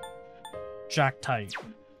something. Jacktite.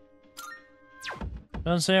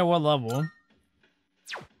 Doesn't say at what level.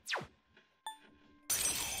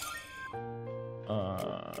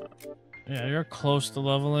 Yeah, you're close to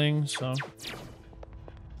leveling, so.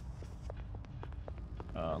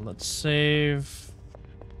 Let's save.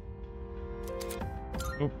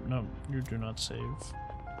 Oh, no, you do not save.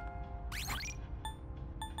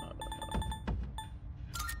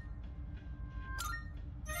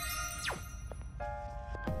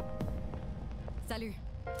 Salut.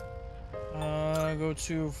 Go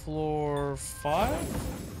to floor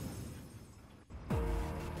 5?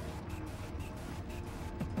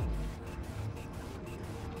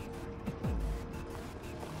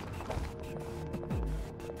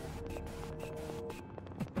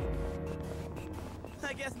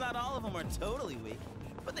 I guess not all of them are totally weak,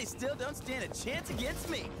 but they still don't stand a chance against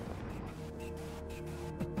me.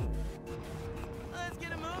 Let's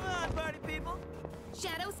get a move on, party people.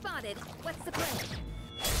 Shadow spotted. What's the plan?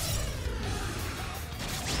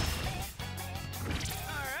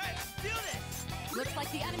 All right, let's do this. Looks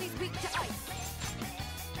like the enemy's weak to ice.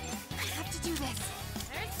 I have to do this.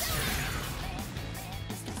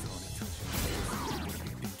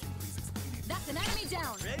 That's an enemy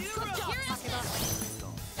down. Ready to Good roll. job, Takeda.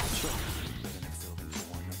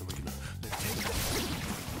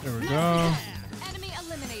 There we go. Enemy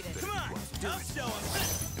eliminated. Come on, don't show them.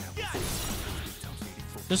 Got it.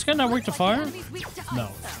 This guy not weak to fire? Enemy's weak to ice. No.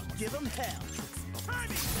 Give them hell.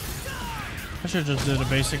 Timing. I should have just did a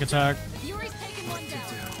basic attack. Yuri's taken one down.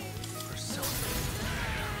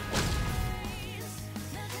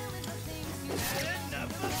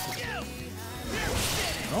 Enough of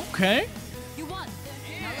you. Okay. You won.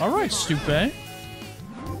 Alright, stupid.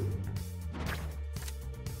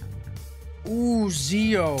 Ooh,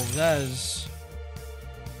 Zio. That's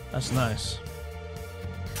nice.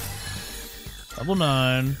 Double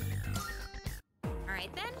 9. Alright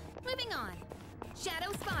then, moving on.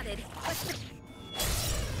 Shadow spotted. What's the...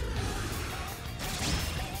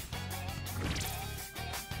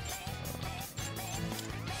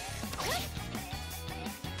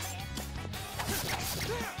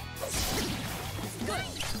 Good.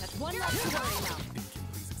 That's one less to worry about.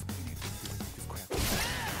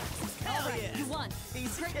 Hell Alright, yeah. you won.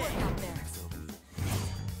 Easy Great day. work out there.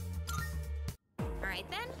 Alright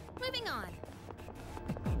then, moving on.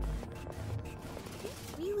 It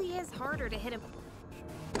really is harder to hit him.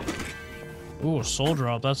 Ooh, soul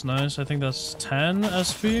drop. That's nice. I think that's 10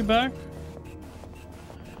 SP back.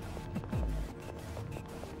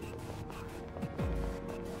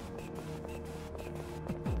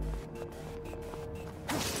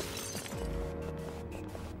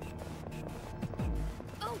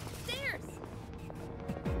 Oh, stairs!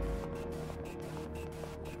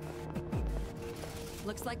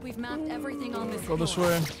 Looks like we've mapped everything on this Go this floor.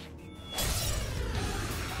 way.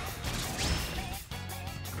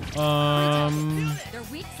 They're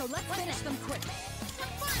weak, so let's finish them quick.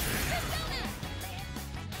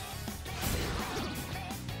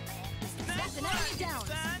 That's an enemy down.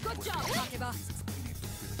 Good job, Takeba.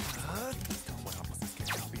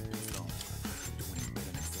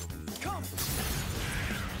 Come.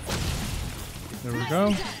 There we go.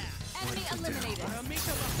 Enemy eliminated.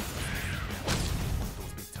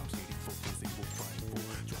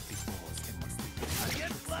 I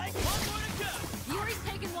guess like one more to go. Yuri's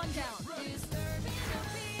taken one down.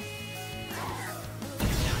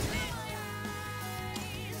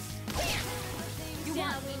 You won.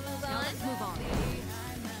 Now let's move on.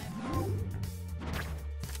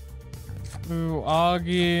 Ooh,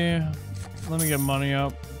 Augie. Let me get money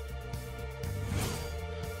up.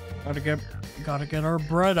 Gotta get our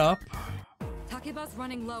bread up. Takeba's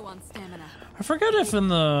running low on stamina. I forget if in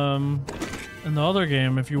the other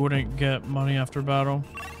game if you wouldn't get money after battle.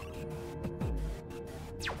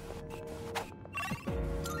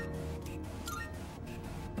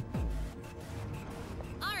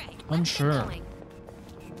 Alright, Unsure.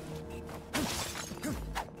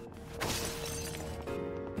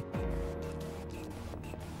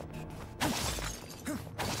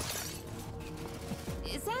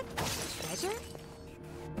 Is that treasure?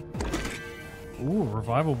 Ooh,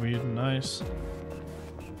 revival bead, nice.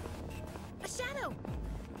 A shadow!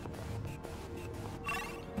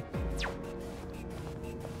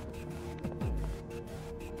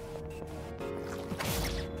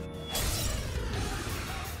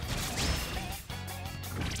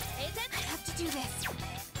 I have to do this.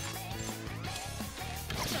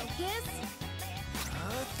 Focus.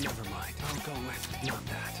 Never mind. I'll go with not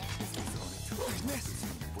that.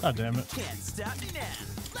 God damn it. Can't stop me now.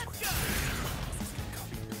 Let's go.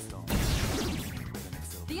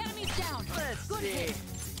 The enemy's down. Let's Good see. hit.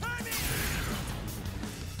 Timing.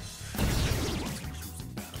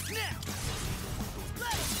 Now.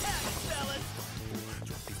 Let's have it, fellas.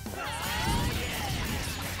 Oh, yeah.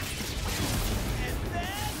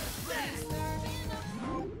 And then that.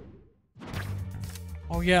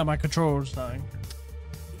 Oh yeah, my controller's dying.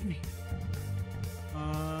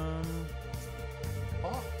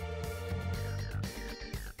 Oh.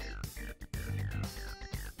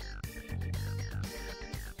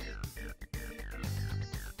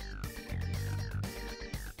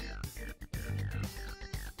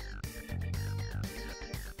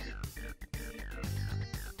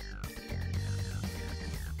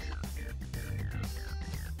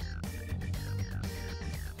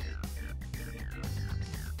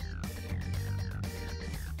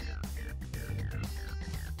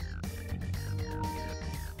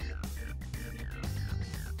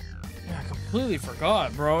 I completely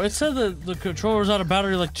forgot, bro. It said that the controller was out of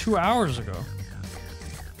battery like 2 hours ago.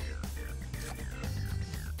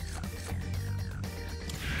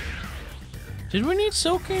 Did we need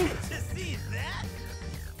Silky? To see that?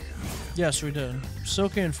 Yes, we did.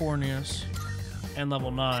 Silky and Fornius. And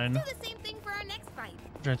level 9. Do the same thing for our next fight.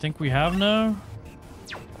 Which I think we have now.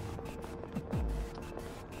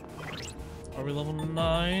 Are we level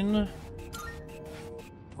 9?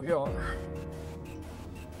 We are.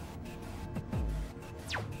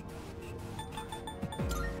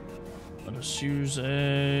 Let us use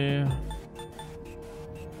a...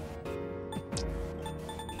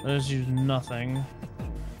 Let us use nothing.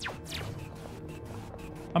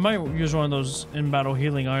 I might use one of those in-battle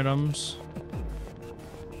healing items.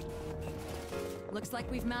 Looks like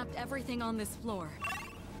we've mapped everything on this floor.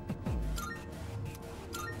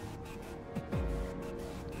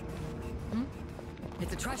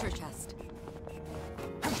 It's a treasure chest.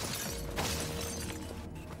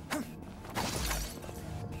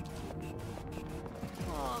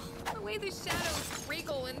 Oh, the way the shadows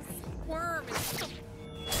wriggle and squirm is so...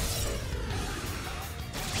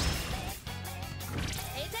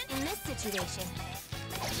 In this situation,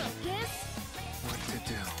 focus. What to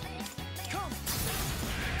do? Come!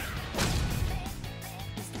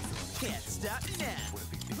 Can't stop me now!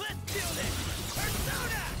 Let's do this!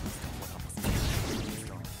 Persona!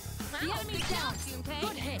 The enemy's down.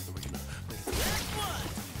 Good hit. That's one!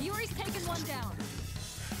 Yuri's taken one down.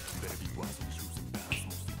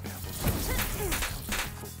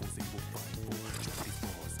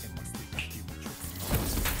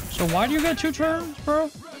 So why do you get 2 turns, bro?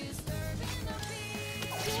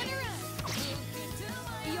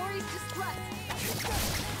 Yuri's distressed.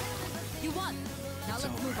 You won. Now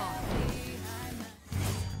let's move on.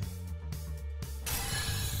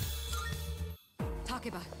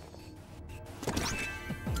 Takeba.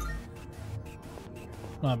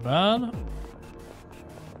 Not bad.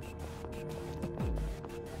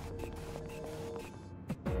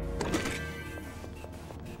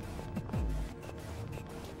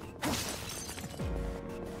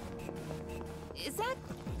 Is that...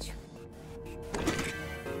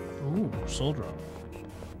 Ooh, soul drop.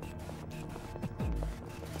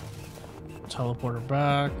 Teleporter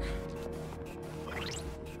back.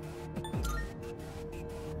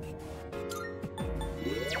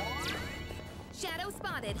 Shadow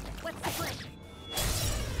spotted. What's the plan?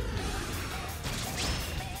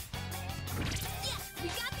 Yes, we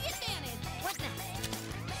got the advantage. What next?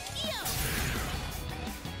 Yo!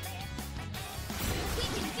 We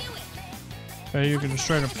can do it. Okay, you can just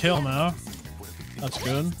straight up kill now. That's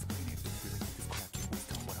good.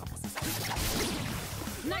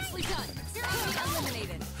 Nicely done. Enemy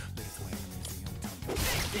eliminated.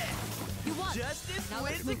 You won. Justice Now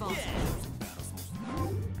let's wins move on. again!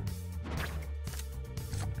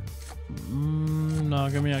 No,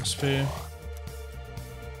 give me XP.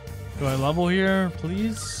 Do I level here,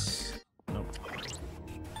 please? Nope.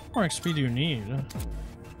 How more XP do you need?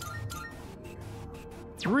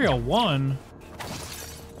 301?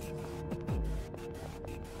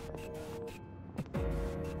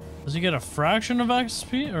 Does he get a fraction of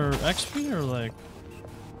XP or like?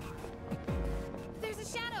 There's a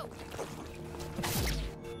shadow.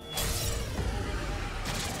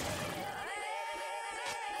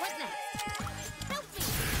 What next? Help me.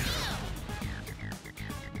 Yo!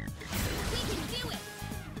 We can do it.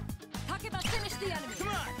 Takeba, finish the enemy. Come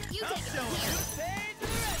on! You I'll take it show from here. you paid to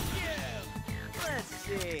the rescue! Let's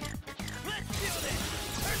see. Let's do this!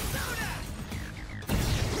 Persona!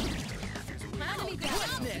 Enemy down.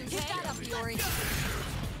 Get that up, Yuri.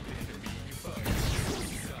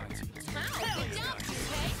 Wow, good job,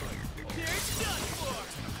 okay? Here's done for!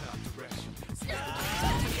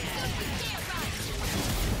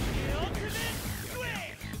 The ultimate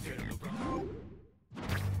swing!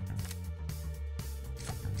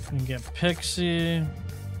 We can get Pixie.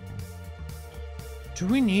 Do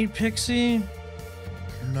we need Pixie?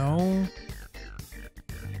 No.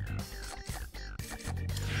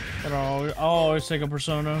 But I'll always take a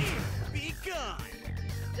Persona. Be gone!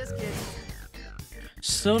 Just kidding.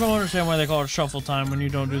 Still don't understand why they call it shuffle time when you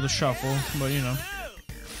don't do the shuffle, but you know.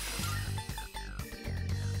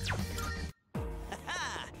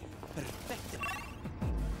 Haha! Perfecto.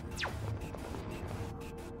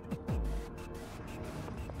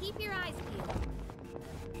 Keep your eyes peeled.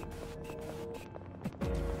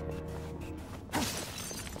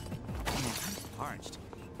 Man, I'm parched.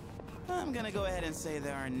 I'm gonna go ahead and say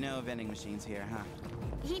there are no vending machines here, huh?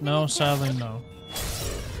 No, sadly no.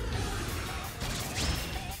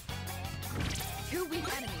 Two weak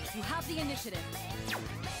enemies. You have the initiative.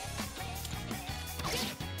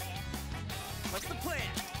 What's the plan?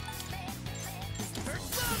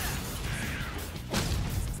 Persona!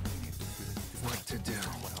 What to do?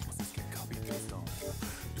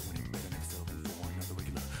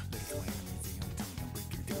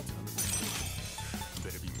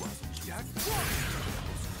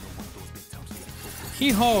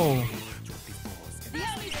 Hee-ho! The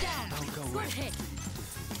enemy's down. Good hit.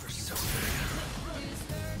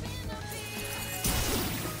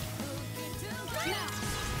 Now,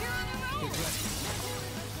 you're on a roll.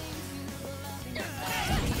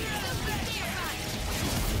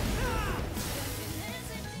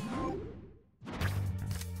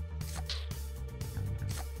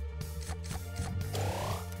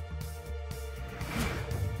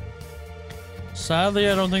 Sadly,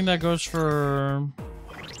 I don't think that goes for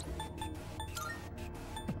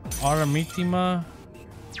Aramitima.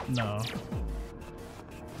 No.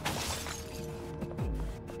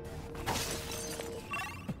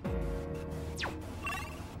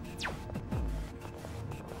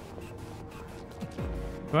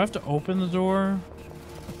 Do I have to open the door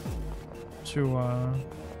to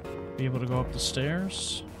be able to go up the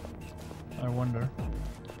stairs? I wonder.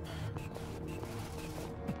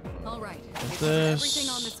 All right. Like It's everything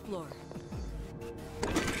on this. this floor.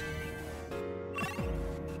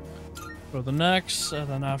 Go the next, and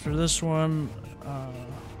then after this one,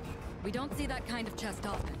 We don't see that kind of chest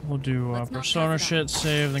often. we'll do Let's not persona pass it shit,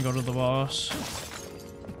 save, then go to the boss.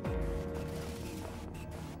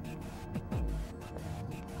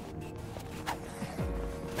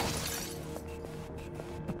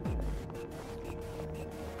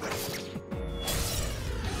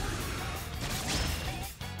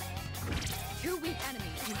 Two weak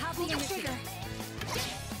enemies. You have the initiative.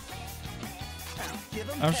 Give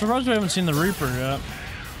 'em I'm surprised we haven't seen the Reaper yet.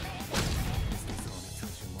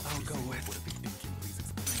 I'll go with.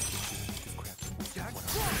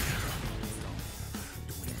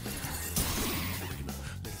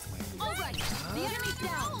 All right. The enemy's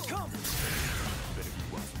down. Come.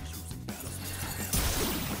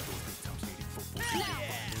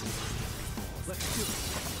 Let's do it.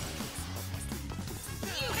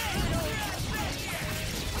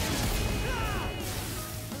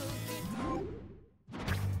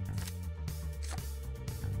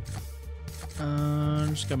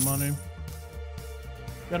 Just get money.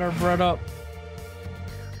 Get our bread up.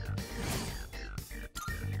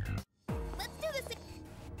 Let's do this.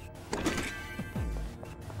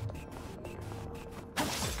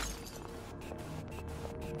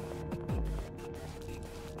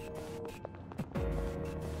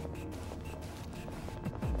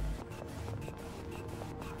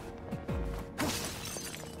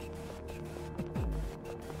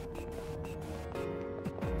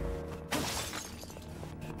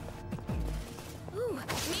 Ooh,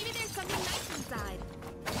 maybe there's something nice inside.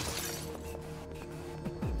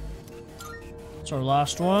 It's our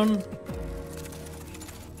last one.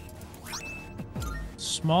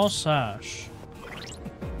 Small sash.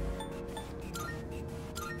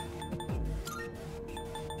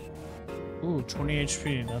 Ooh, 20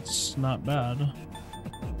 HP. That's not bad.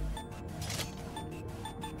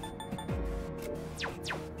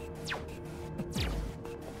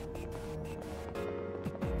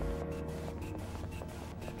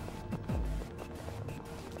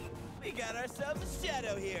 We got ourselves a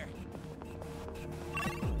shadow here.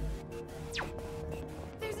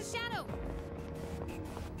 There's a shadow.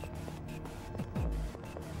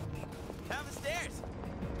 Down the stairs.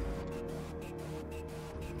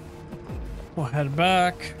 We'll head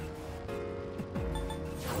back.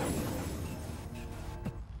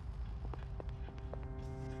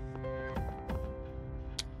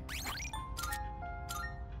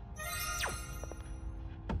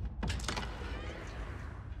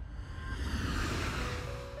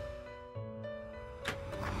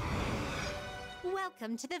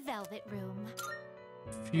 Welcome to the Velvet Room.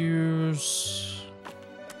 Fuse.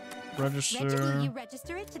 Will Register. you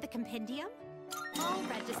register it to the compendium? All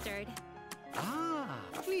registered. Ah,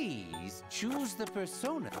 please choose the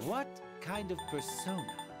persona. What kind of persona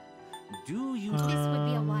do you This would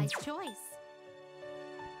be a Um, wise choice.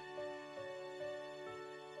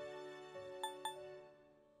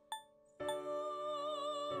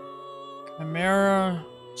 Chimera.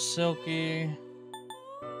 Silky.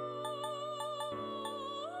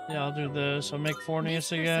 Yeah, I'll do this. I'll make This Fornius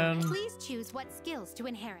persona, again. Please choose what skills to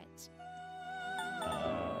inherit.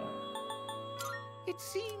 It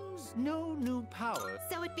seems no new power.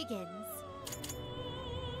 So it begins.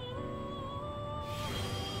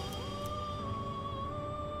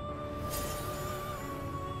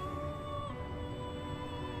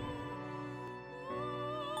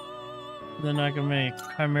 Then I can make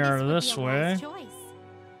Chimera would be this a way. wise choice.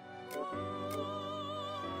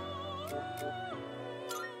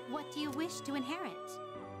 What do you wish to inherit?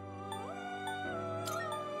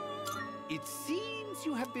 It seems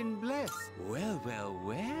you have been blessed. Well, well,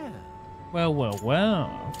 well. Well, well,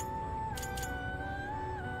 well.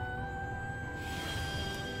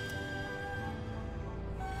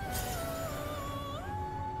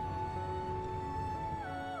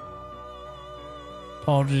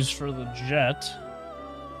 Apologies for the jet.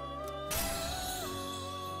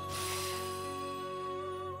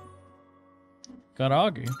 Got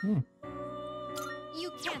Augie.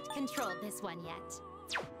 You can't control this one yet.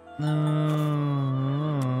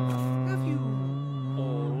 Have you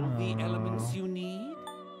all the elements you need?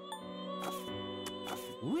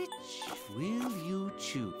 Which will you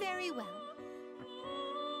choose? Very well.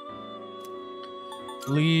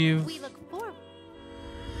 Leave. We look forward.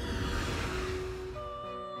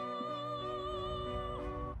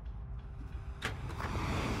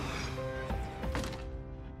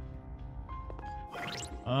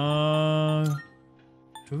 Do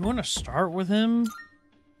we want to start with him?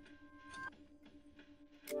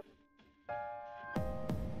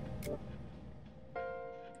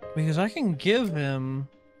 Because I can give him...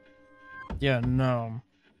 Yeah, no.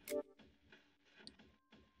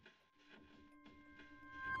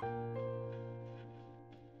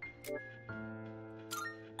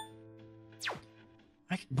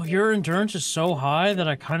 But your endurance is so high that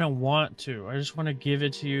I kind of want to. I just want to give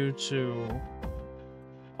it to you to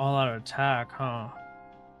all-out attack, huh?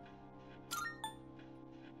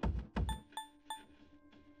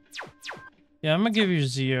 Yeah, I'm gonna give you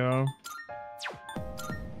Zio.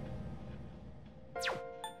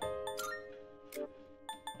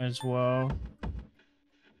 As well.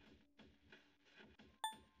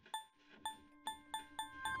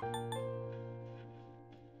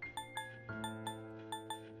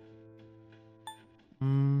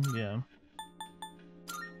 Yeah.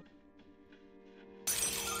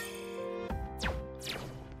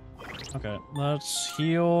 Okay, let's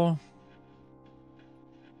heal.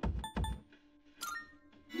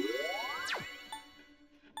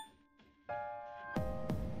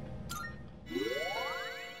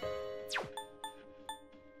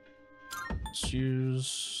 Let's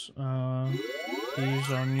use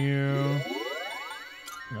these on you.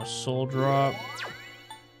 And a soul drop.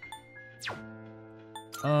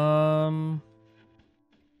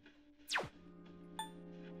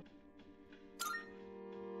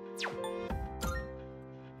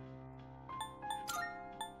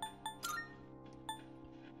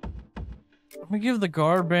 Let me give the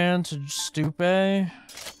guard band to Stupe.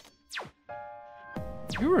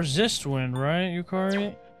 You resist wind, right,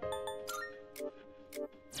 Yukari?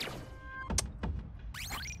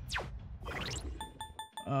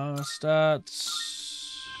 Stats.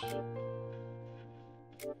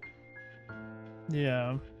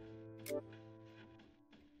 Yeah.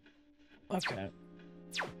 Okay.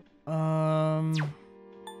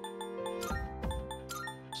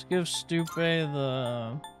 Let's give Stupe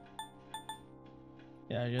the...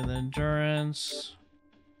 Yeah, you're the endurance.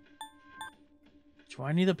 Do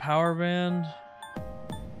I need the power band?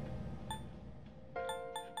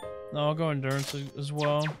 No, I'll go endurance as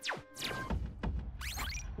well.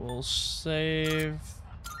 We'll save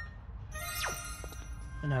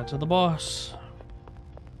and head to the boss.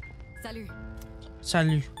 Salut.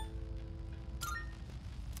 Salut.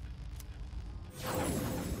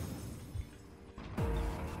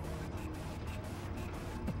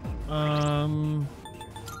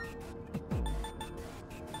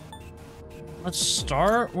 Let's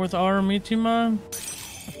start with Aramitima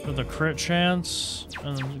for the crit chance,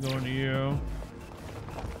 and then go into you.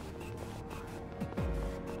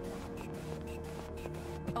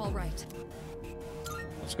 All right.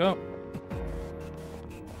 Let's go.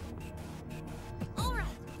 All right.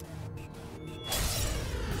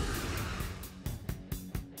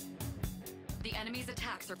 The enemy's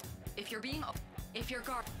attacks are... If you're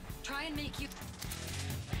guard, try and make you...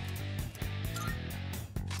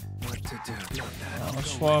 What to do? I'll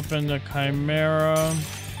swap into Chimera.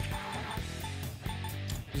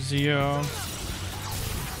 Zio.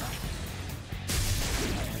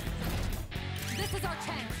 This is our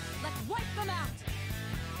chance. Let's wipe them out.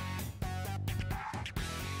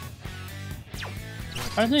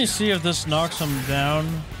 I need to see if this knocks him down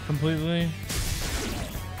completely.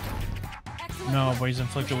 Excellent No, work. but he's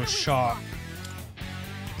inflicted with shock.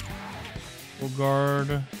 We'll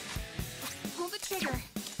guard. Pull the trigger.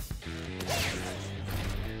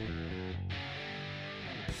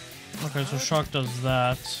 Okay, so shock does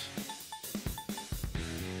that.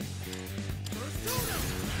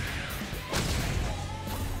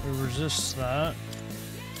 We resist that.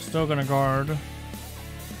 Still gonna guard.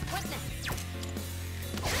 What next?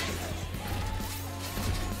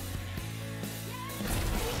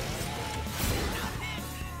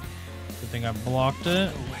 Good thing I blocked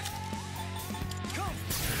it.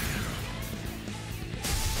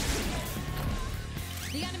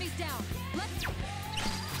 The enemy's down. Let's...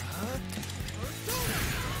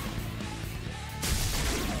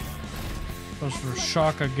 Goes for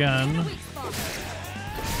shock again. Weak spot.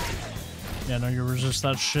 Yeah, no, you resist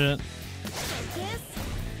that shit. This?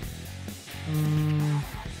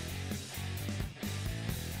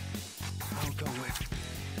 I'll go with.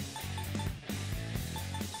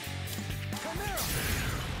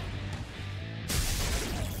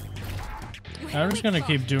 You hit I'm a just weak gonna spot.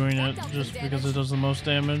 keep doing it That dealt just some because damage. it does the most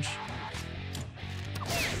damage.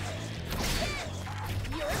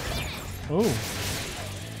 Oh,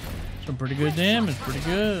 some pretty good damage. Pretty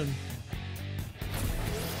good.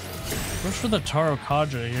 Goes for the Taro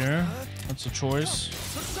Kaja here. That's a choice.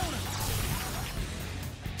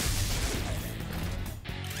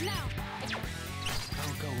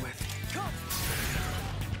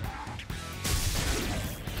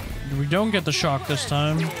 We don't get the shock this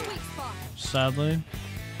time, Weak spot. sadly.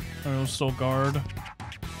 I will still guard.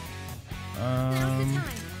 Now's the time.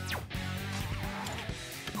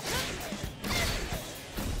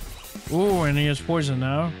 Ooh, and he is poisoned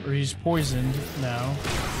now, or he's poisoned now.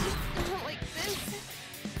 I don't like this.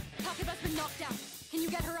 Takeba's been knocked out. Can you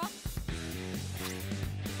get her up?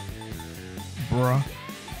 Bruh.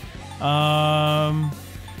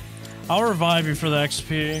 I'll revive you for the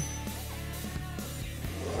XP.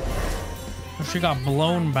 She got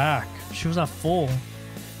blown back. She was at full.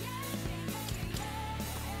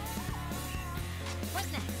 What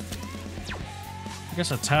next? I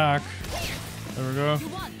guess attack. There we go. You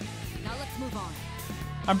won. Now let's move on.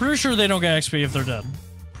 I'm pretty sure they don't get XP if they're dead.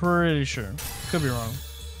 Pretty sure. Could be wrong.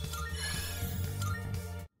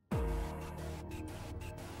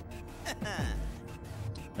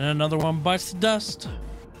 And another one bites the dust.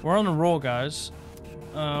 We're on the roll, guys.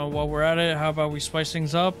 While we're at it, how about we spice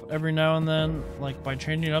things up every now and then, like by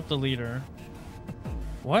changing up the leader.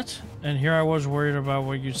 What? And here I was worried about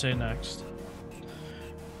what you'd say next.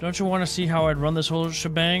 Don't you want to see how I'd run this whole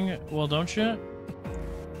shebang? Well, don't you?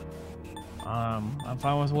 I'm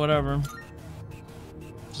fine with whatever.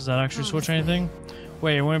 Does that actually switch anything?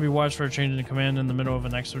 Wait, it wouldn't be wise for a change in command in the middle of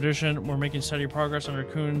an expedition. We're making steady progress under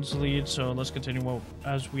Kuhn's lead, so let's continue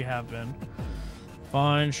as we have been.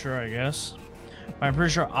 Fine, sure, I guess. But I'm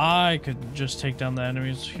pretty sure I could just take down the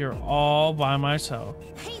enemies here all by myself.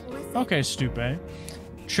 Hey, listen. Okay, stupid.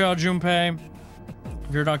 Chill, Junpei.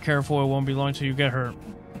 If you're not careful, it won't be long till you get hurt.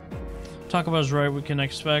 Takeba's right, we can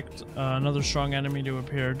expect another strong enemy to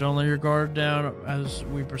appear. Don't let your guard down as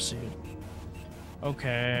we proceed.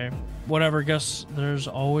 Okay. Whatever, guess there's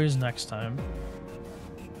always next time.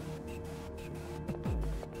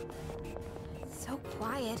 So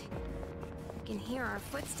quiet. I can hear our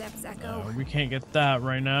footsteps echo. We can't get that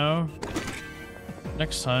right now.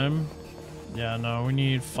 Next time. Yeah, no, we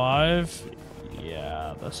need 5.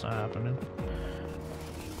 Yeah, that's not happening.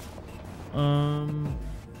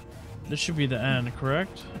 This should be the end,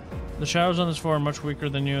 correct? The shadows on this floor are much weaker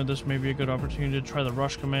than you. This may be a good opportunity to try the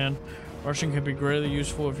rush command. Rushing can be greatly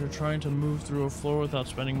useful if you're trying to move through a floor without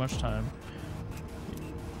spending much time.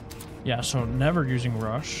 Yeah, so never using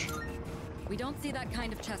rush. We don't see that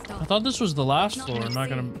kind of chest I off. thought this was the last Not floor. gonna Not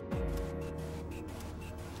gonna.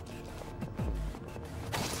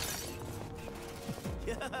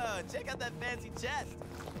 Yo, check out that fancy chest.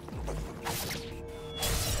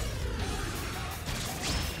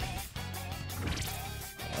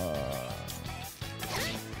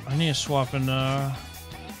 I need to swap in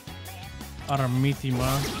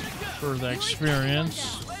Aramithima for the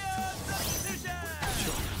experience.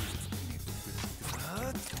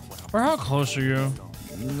 Or how close are you?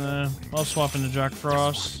 Nah, I'll swap into Jack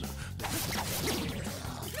Frost.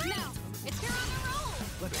 Now, it's here on a roll.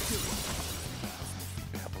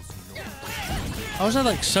 I was at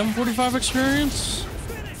like 745 experience.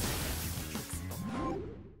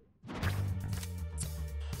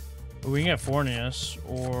 We can get Fornius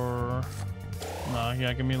or nah,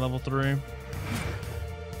 yeah, give me level 3.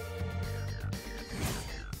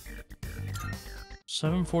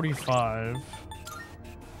 745.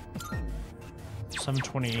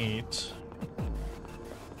 728.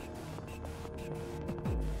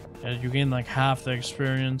 Yeah, you gain like half the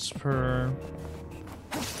experience per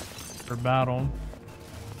battle.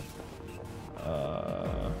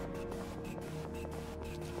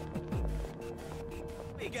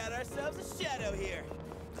 We got ourselves a shadow here.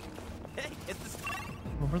 Hey, it's the...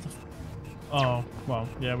 Where the oh, well,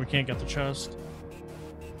 yeah, we can't get the chest.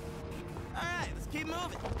 All right, let's keep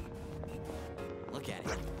moving. Look at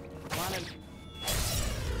it. Want him?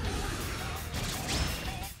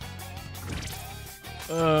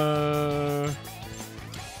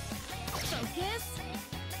 Focus.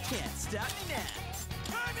 Can't stop me now.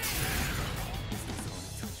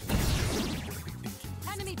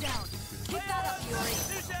 Enemy down. Keep that up, Yuri.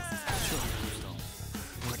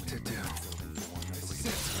 What to do?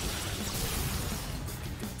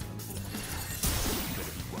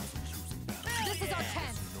 This is our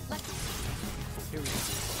chance. Let's... Here we go.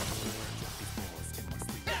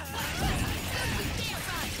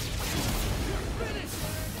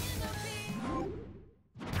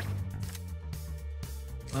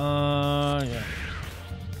 Yeah.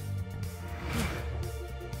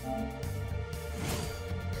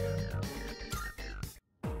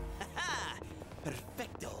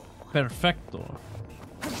 Perfecto. Perfecto.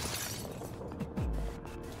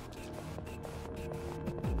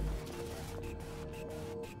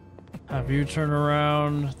 Have you turn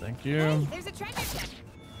around? Thank you. Hey, there's a treasure chest.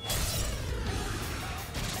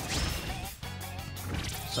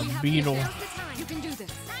 a beetle. Now's the time. You can do this.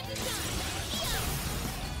 Time to shine.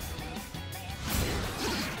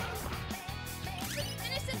 Let's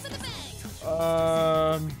finish this in the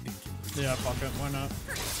bag. Yeah, fuck it, why not?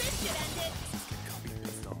 This should end it.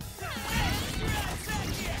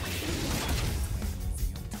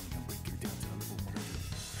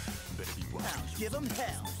 Now give them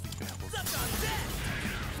hell. Suck on that.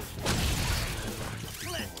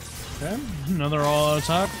 Okay, another all-out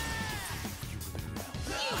attack.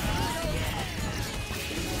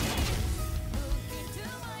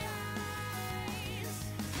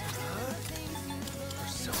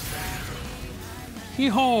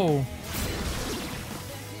 Hee-ho!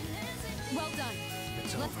 Well done.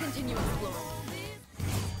 Let's continue exploring.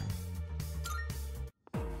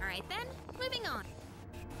 All right then, moving on.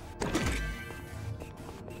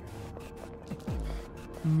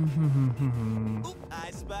 Ooh,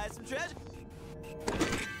 I spy some treasure.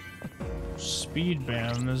 Speed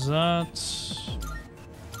band, is that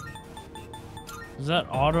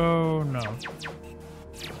auto? No.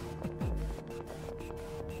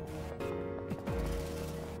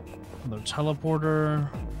 The teleporter.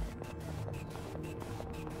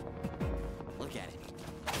 Look at it.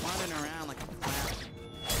 Wandering around like a clown.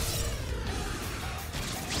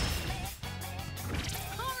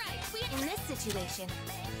 All right, In this situation,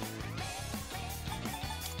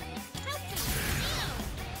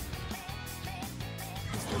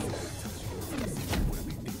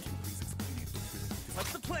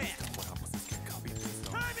 What's the plan?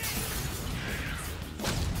 Timing!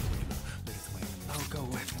 I'll go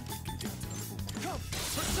with. Go!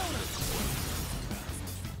 Persona!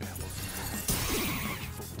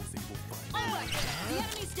 All right. The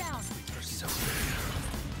enemy's down.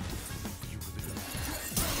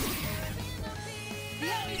 The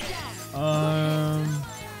enemy's down.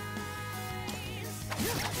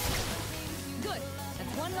 Good.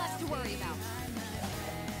 That's one less to worry about.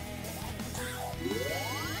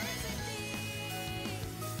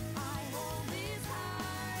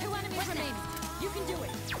 Two enemies remaining. You can do it.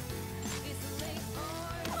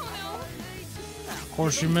 Of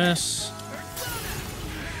course you miss.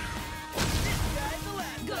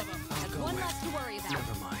 Good. That's one less to worry about.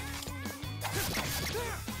 Never mind.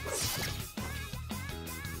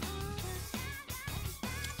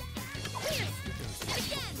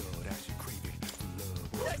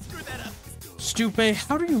 I screwed that up. Stupid,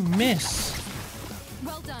 how do you miss?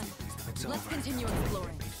 Well done. Let's continue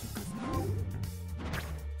exploring.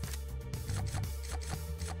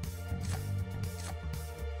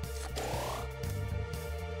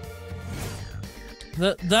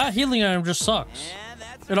 That healing item just sucks. Yeah,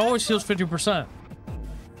 that's It always heals 50%.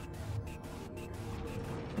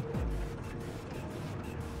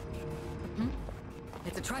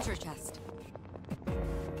 It's a treasure chest.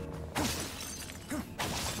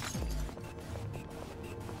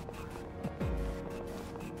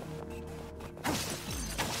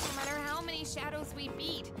 no matter how many shadows we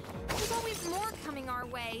beat, there's always more coming our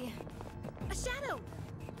way. A shadow!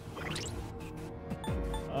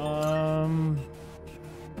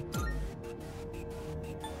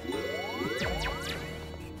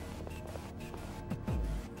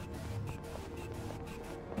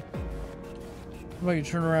 How about you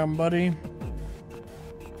turn around, buddy?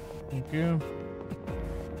 Thank you.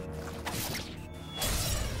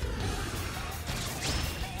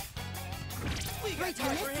 we got Great time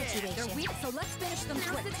time. for hand. They're weak, so let's finish them Now's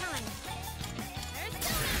quick. the time.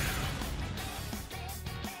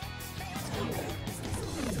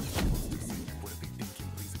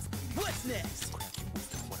 What's next? Go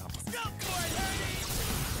for it, Ernie!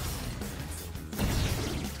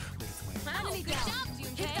 wow, Enemy good down. job,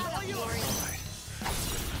 Junpei. Get that up, Glory.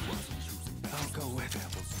 I'll go with.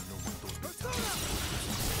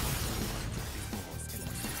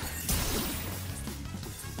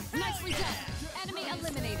 Nicely done. Enemy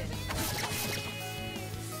eliminated.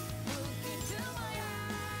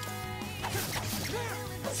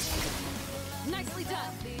 Nicely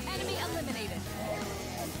done. Enemy eliminated.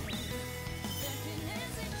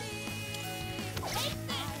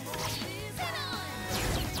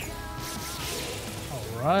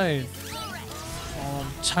 All right.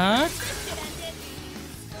 Attack.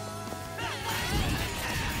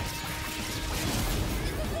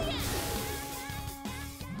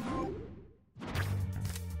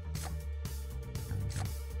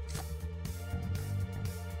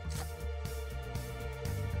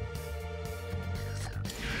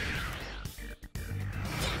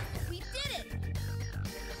 We did it.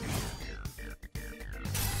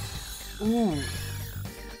 Ooh.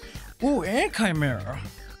 Ooh, and Chimera.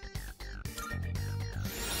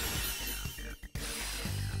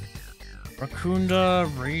 Rakunda,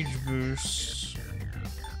 Rage Boost.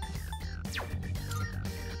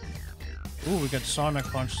 Ooh, we got Sonic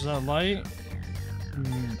Punch. Is that light?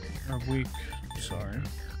 Or weak. Sorry.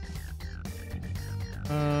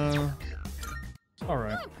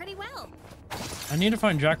 Alright. Oh, pretty well. I need to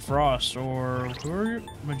find Jack Frost or who are you?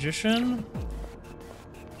 Magician?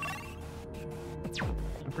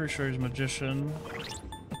 I'm pretty sure he's Magician.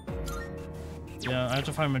 Yeah, I have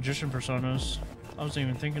to find Magician personas. I wasn't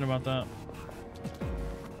even thinking about that.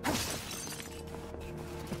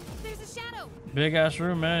 There's a shadow. Big ass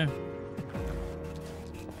room, eh?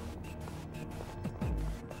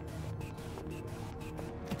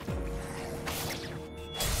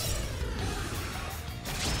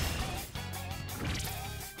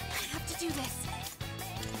 I have to do this.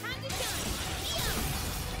 Time to shine.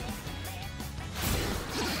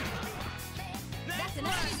 That's an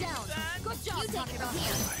enemy down. Good job, Takeba.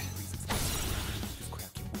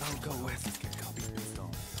 I'll go with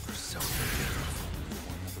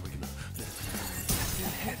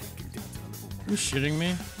You shitting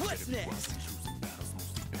me? What's next?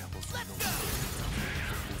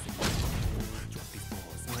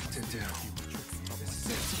 what to do.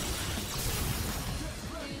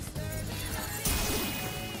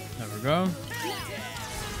 There we go.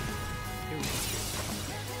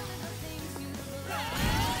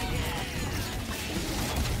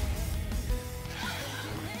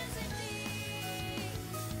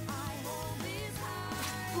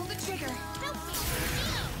 Pull the trigger. Help me.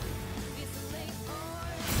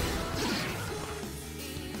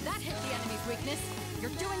 That hit the enemy's weakness.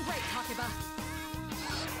 You're doing great, Takeba.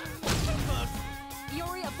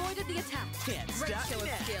 Yori avoided the attack. Can't Great stop show me of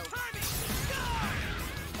now. skill.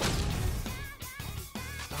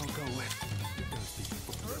 I'll go with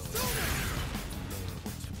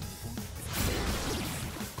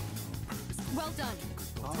Well done.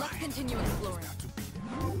 Let's continue exploring.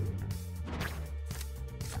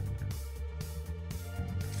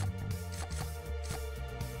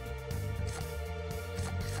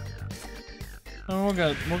 Oh, we'll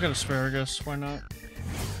get asparagus. Why not?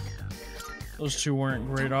 Those two weren't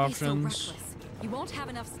great Don't be so options. reckless. You won't have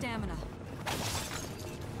enough stamina.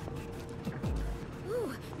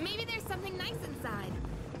 Ooh, maybe there's something nice inside.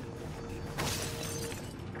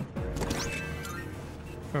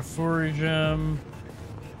 Kafuri gem.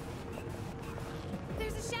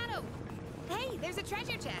 There's a shadow. Hey, there's a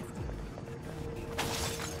treasure chest.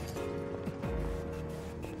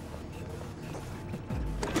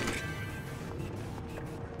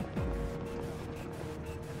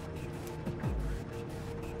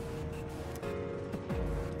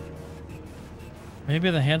 Maybe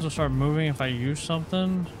the hands will start moving if I use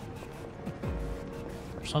something.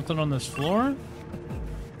 Something on this floor?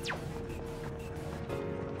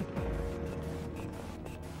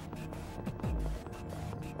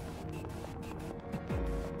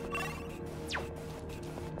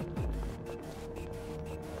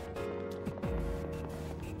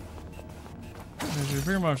 Because we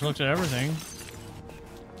pretty much looked at everything.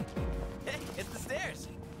 Hey, it's the stairs.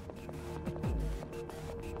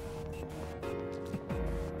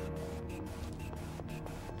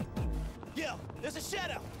 Yo, there's a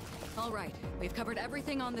shadow. All right, we've covered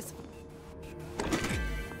everything on this.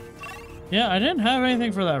 Yeah, I didn't have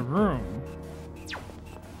anything for that room.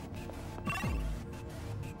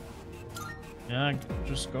 Yeah, I can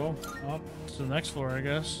just go up to the next floor, I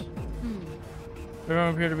guess. There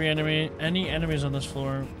don't appear to be any enemies on this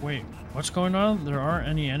floor. Wait, what's going on? There aren't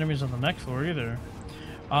any enemies on the next floor either.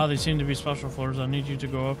 Ah, they seem to be special floors. I need you to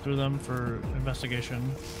go up through them for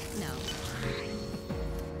investigation. No.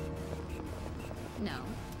 No.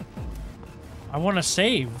 I want to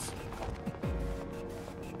save.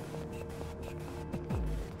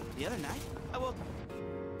 The other night, I woke.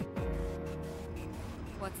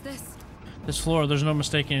 What's this? This floor, there's no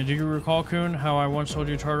mistaking it. Do you recall, Kun, how I once told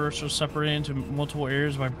you Tartarus was separated into multiple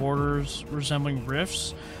areas by borders resembling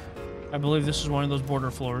rifts? I believe this is one of those border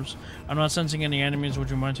floors. I'm not sensing any enemies. Would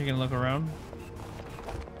you mind taking a look around?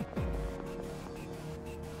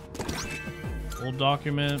 Old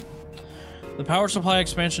document. The power supply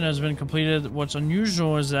expansion has been completed. What's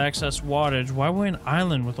unusual is the excess wattage. Why would an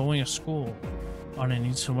island with only a school on it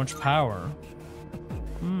need so much power?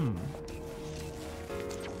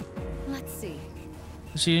 Let's see.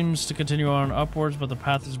 It seems to continue on upwards, but the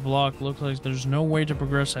path is blocked. Looks like there's no way to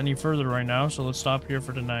progress any further right now, so let's stop here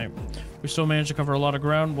for tonight. We still managed to cover a lot of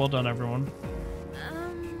ground. Well done, everyone.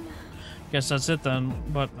 Guess that's it then,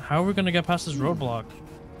 but how are we going to get past this roadblock?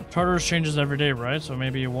 Tartarus changes every day, right? So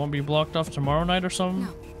maybe it won't be blocked off tomorrow night or something?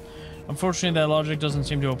 No. Unfortunately, that logic doesn't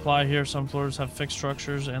seem to apply here. Some floors have fixed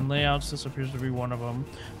structures and layouts. This appears to be one of them.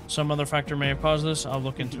 Some other factor may have caused this. I'll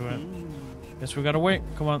look into it. Guess we gotta wait.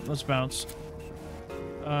 Come on, let's bounce.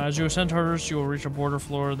 As you ascend harder, you will reach a border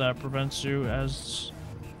floor that prevents you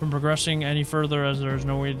from progressing any further. As there is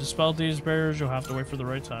no way to dispel these barriers, you'll have to wait for the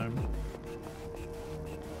right time.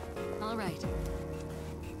 All right.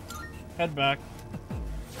 Head back.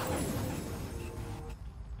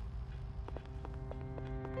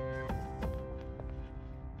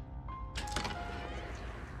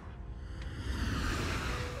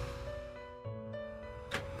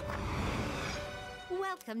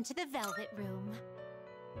 Welcome to the Velvet Room.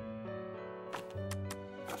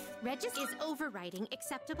 Regis is overriding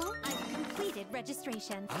acceptable. I've completed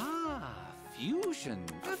registration. Ah, fusion.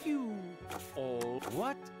 Have you all?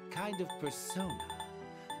 What kind of persona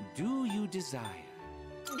do you desire?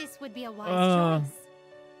 This would be a wise choice.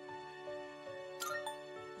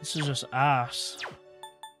 This is just ass.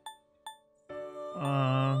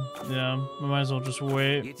 Yeah, we might as well just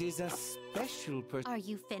wait. It is a special Are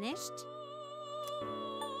you finished?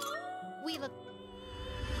 We look.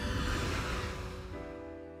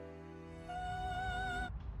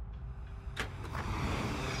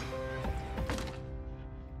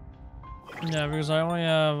 Yeah, because I only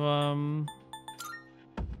have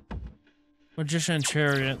Magician and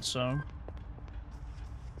Chariot, so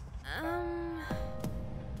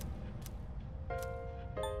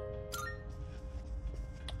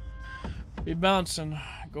be bouncing.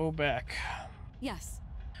 Go back. Yes.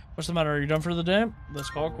 What's the matter? Are you done for the day? Let's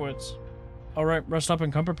call it quits. All right, rest up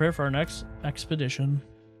and come prepare for our next expedition.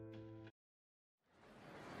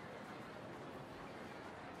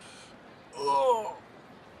 Oh.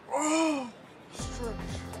 Oh.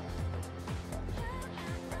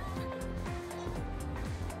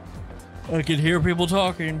 I could hear people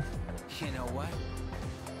talking. You know what?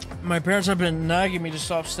 My parents have been nagging me to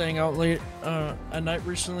stop staying out late at night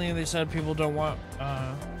recently. They said people don't want.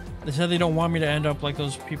 They said they don't want me to end up like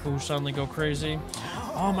those people who suddenly go crazy.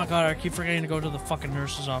 Oh my god, I keep forgetting to go to the fucking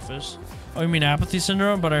nurse's office. Oh, you mean apathy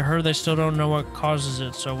syndrome? But I heard they still don't know what causes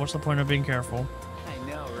it. So what's the point of being careful? I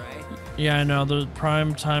know, right? Yeah, I know. The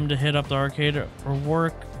prime time to hit up the arcade or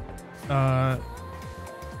work a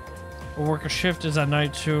shift is at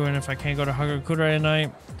night too. And if I can't go to Hagakure at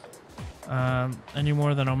night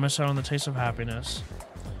anymore, then I'll miss out on the taste of happiness.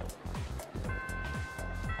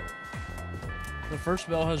 The first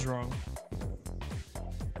bell has rung.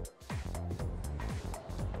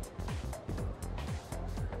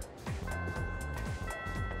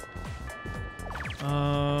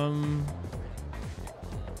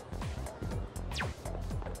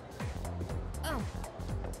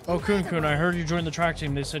 Oh, Kun, I heard you joined the track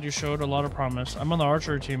team. They said you showed a lot of promise. I'm on the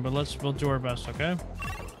archery team, but we'll do our best, okay?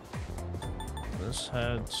 Let's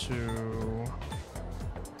head to...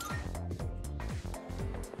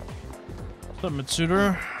 What's up,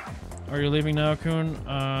 Mitsuda? Are you leaving now, Kun?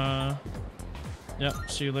 Yep,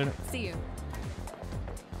 see you later. See you.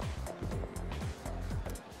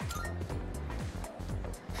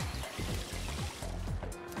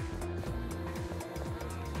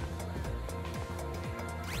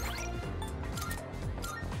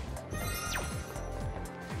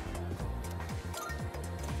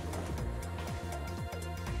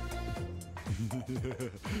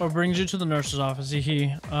 What brings you to the nurse's office?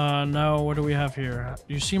 Now what do we have here?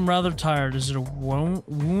 You seem rather tired. Is it a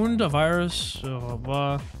wound, a virus?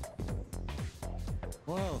 Well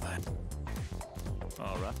then.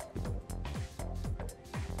 All right.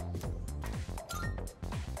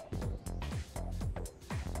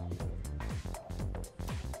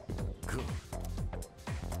 Cool.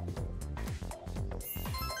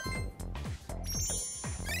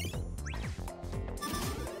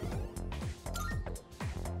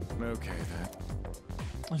 Okay then.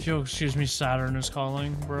 If you'll excuse me, Saturn is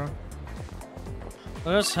calling, bro.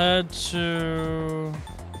 Let's head to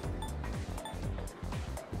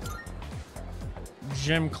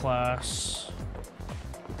gym class.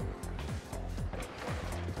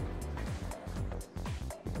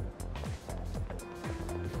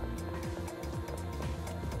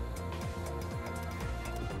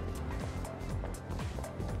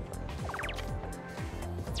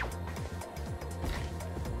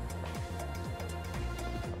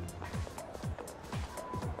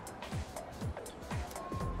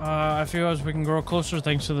 I feel as we can grow closer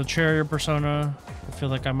thanks to the chariot persona. I feel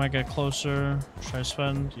like I might get closer. Should I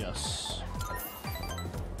spend? Yes.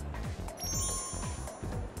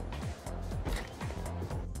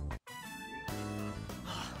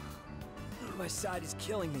 My side is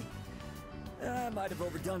killing me. I might have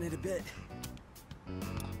overdone it a bit.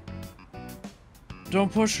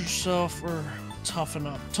 Don't push yourself or toughen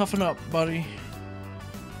up. Toughen up, buddy.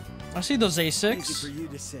 I see those Easy A6. for you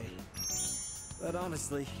to say. But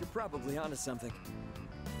honestly, you're probably onto something.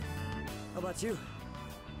 How about you?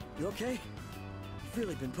 You okay? You've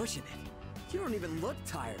really been pushing it. You don't even look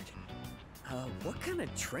tired. What kind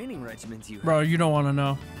of training regimens you have? Bro, you don't want to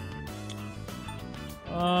know.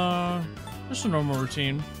 Just a normal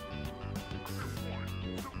routine.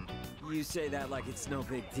 You say that like it's no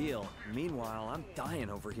big deal. Meanwhile, I'm dying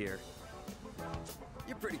over here.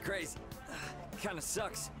 You're pretty crazy. Kinda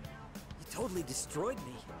sucks. You totally destroyed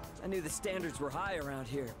me. I knew the standards were high around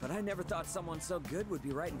here, but I never thought someone so good would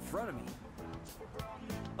be right in front of me.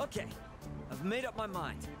 Okay, I've made up my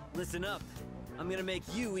mind. Listen up. I'm gonna make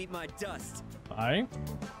you eat my dust. Alright.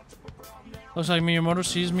 Looks like Miyamoto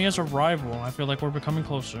sees me as a rival. I feel like we're becoming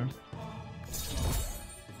closer.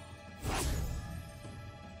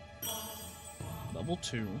 Level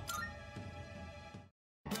 2.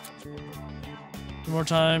 The more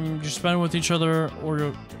time you spend with each other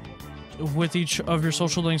or with each of your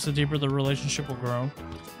social links, the deeper the relationship will grow.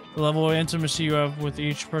 The level of intimacy you have with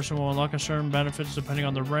each person will unlock a certain benefits depending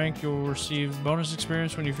on the rank. You'll receive bonus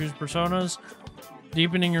experience when you fuse personas.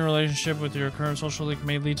 Deepening your relationship with your current social link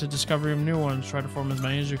may lead to discovery of new ones. Try to form as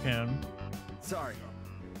many as you can. Sorry.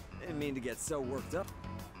 Didn't mean to get so worked up.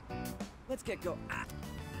 Let's get go.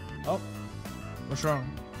 Oh. What's wrong?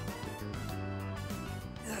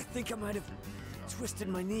 I think I might have twisted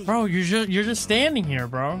my knee. Bro, you're just standing here,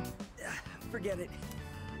 bro. Forget it.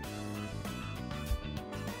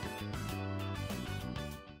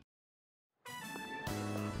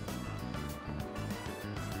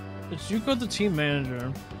 It's Yuko, the team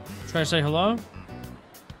manager. Should I say hello?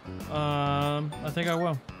 I think I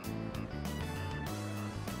will.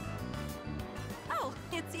 Oh,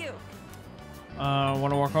 it's you.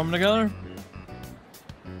 Want to walk home together?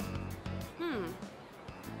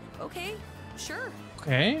 Okay, sure.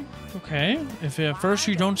 Okay, okay. If at first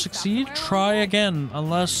you don't succeed, try again.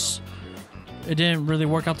 Unless it didn't really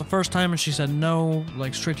work out the first time and she said no,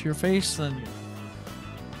 like straight to your face, then...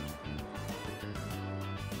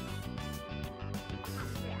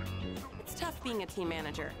 It's tough being a team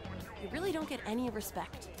manager. You really don't get any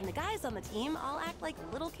respect. And the guys on the team all act like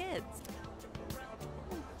little kids.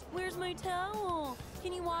 Where's my towel?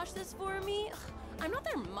 Can you wash this for me? Ugh, I'm not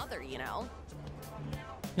their mother, you know.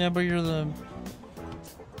 Yeah, but you're the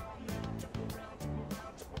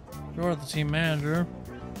team manager.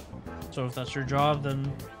 So if that's your job,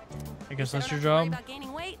 then I guess that's your I don't have to job. worry about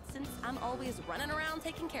gaining weight since I'm always running around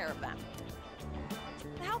taking care of them.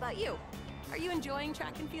 How about you? Are you enjoying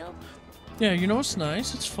track and field? Yeah, you know what's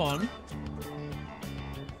nice? It's fun.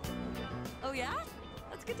 Oh yeah?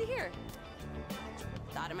 That's good to hear.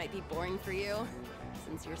 Thought it might be boring for you,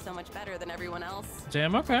 since you're so much better than everyone else.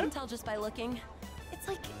 Damn, I okay. can tell just by looking. It's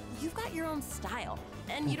like you've got your own style,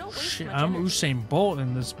 and you don't waste Shit, much I'm energy. Usain Bolt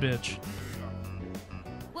in this bitch.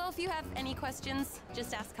 Well, if you have any questions,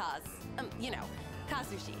 just ask Kaz. You know,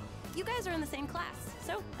 Kazushi. You guys are in the same class,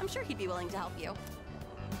 so I'm sure he'd be willing to help you.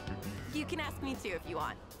 You can ask me too if you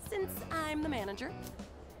want, since I'm the manager.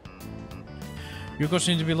 Yuko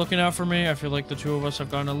seems to be looking out for me. I feel like the two of us have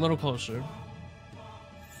gotten a little closer.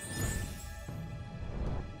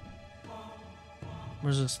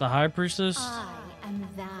 Was this the High Priestess? I am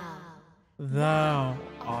thou. Thou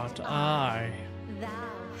art I. Thou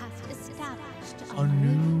hast established A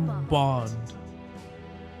new bond.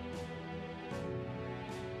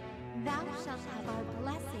 Thou shalt have our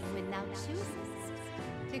blessing when thou choosest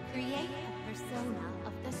to create a persona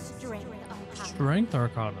of the Strength Arcana. Strength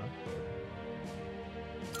Arcana.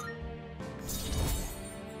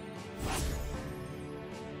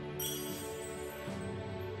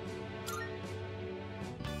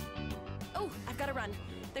 Oh, I've got to run.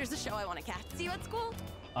 There's a show I want to catch. See you at school?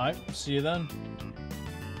 Alright, see you then.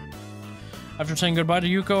 After saying goodbye to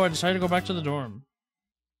Yuko, I decided to go back to the dorm.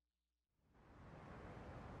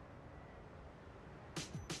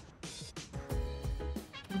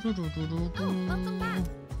 Welcome back.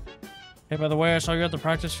 Hey, by the way, I saw you at the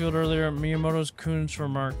practice field earlier. Miyamoto-kun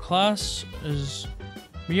from our class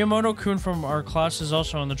is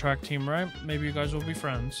also on the track team, right? Maybe you guys will be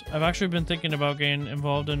friends. I've actually been thinking about getting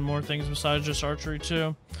involved in more things besides just archery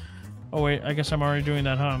too. Oh wait, I guess I'm already doing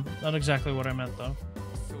that, huh? Not exactly what I meant though.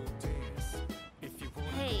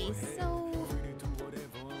 Hey, so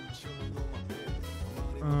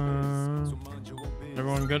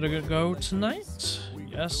Everyone good to go tonight?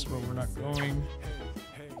 Yes, but we're not going.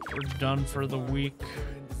 We're done for the week.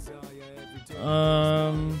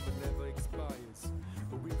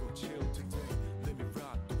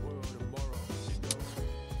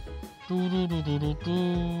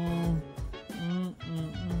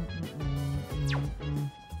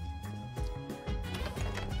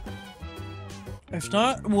 If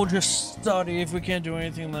not, we'll just study if we can't do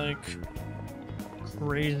anything like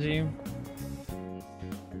crazy.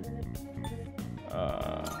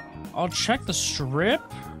 I'll check the strip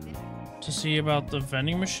to see about the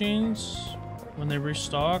vending machines when they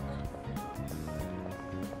restock.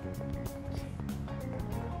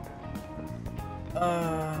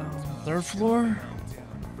 Third floor?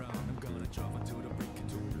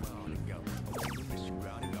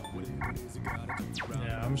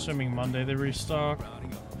 Yeah, I'm assuming Monday they restock.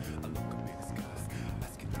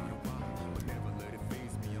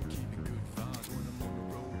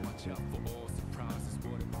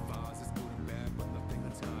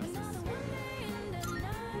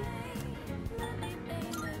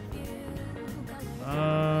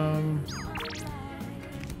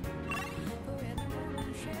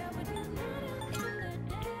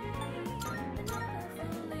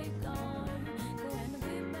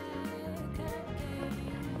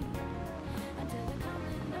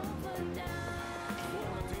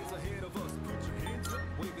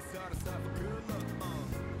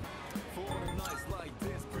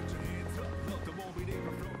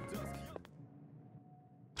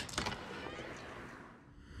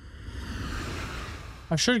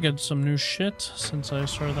 I should get some new shit since I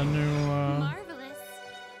started the new Marvelous.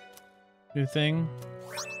 new thing.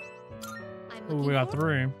 I'm Ooh, looking we got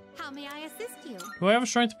forward. 3. How may I assist you? Do I have a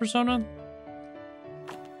strength persona?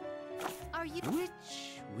 Are you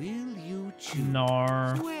Which will you choose?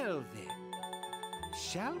 Nar. Well then,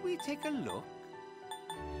 shall we take a look?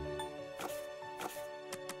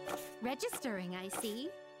 registering, I see?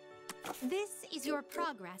 This is your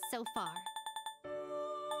progress so far.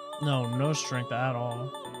 No, no strength at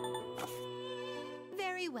all.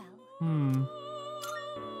 Very well.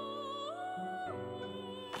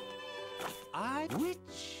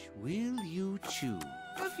 Which will you choose?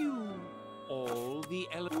 Have you all the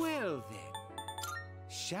well then,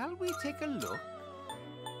 shall we take a look?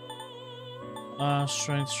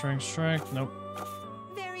 Strength. Nope.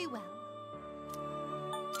 Very well.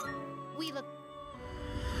 We look.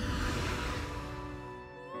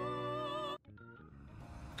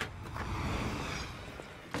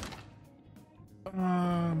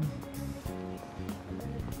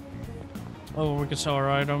 Oh, we can sell our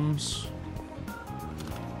items.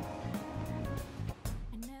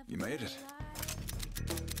 You made it.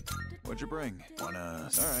 What'd you bring? Wanna...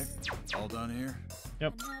 Alright. All done here?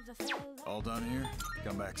 Yep. All done here?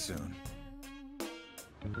 Come back soon.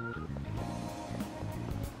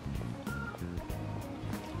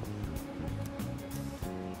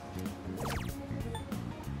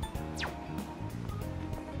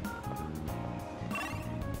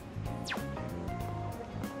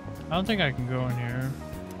 I don't think I can go in here.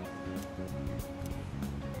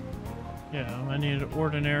 Yeah, I need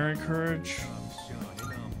ordinary courage.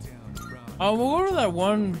 We'll go to that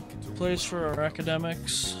one place for our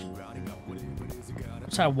academics.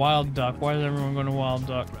 What's that Wild Duck? Why is everyone going to Wild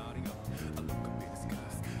Duck?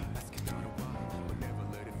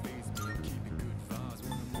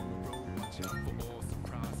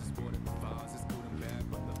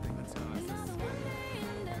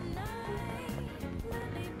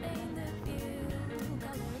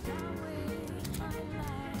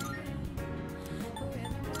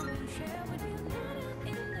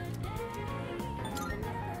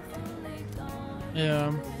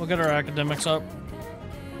 Yeah, we'll get our academics up.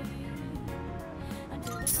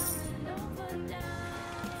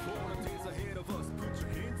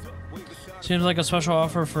 Seems like a special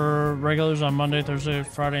offer for regulars on Monday, Thursday,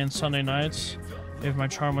 Friday, and Sunday nights. If my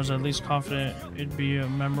charm was at least confident it'd be a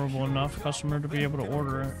memorable enough customer to be able to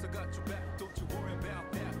order it.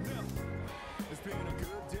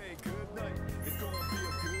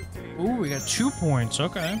 Ooh, we got 2 points.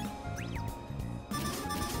 Okay.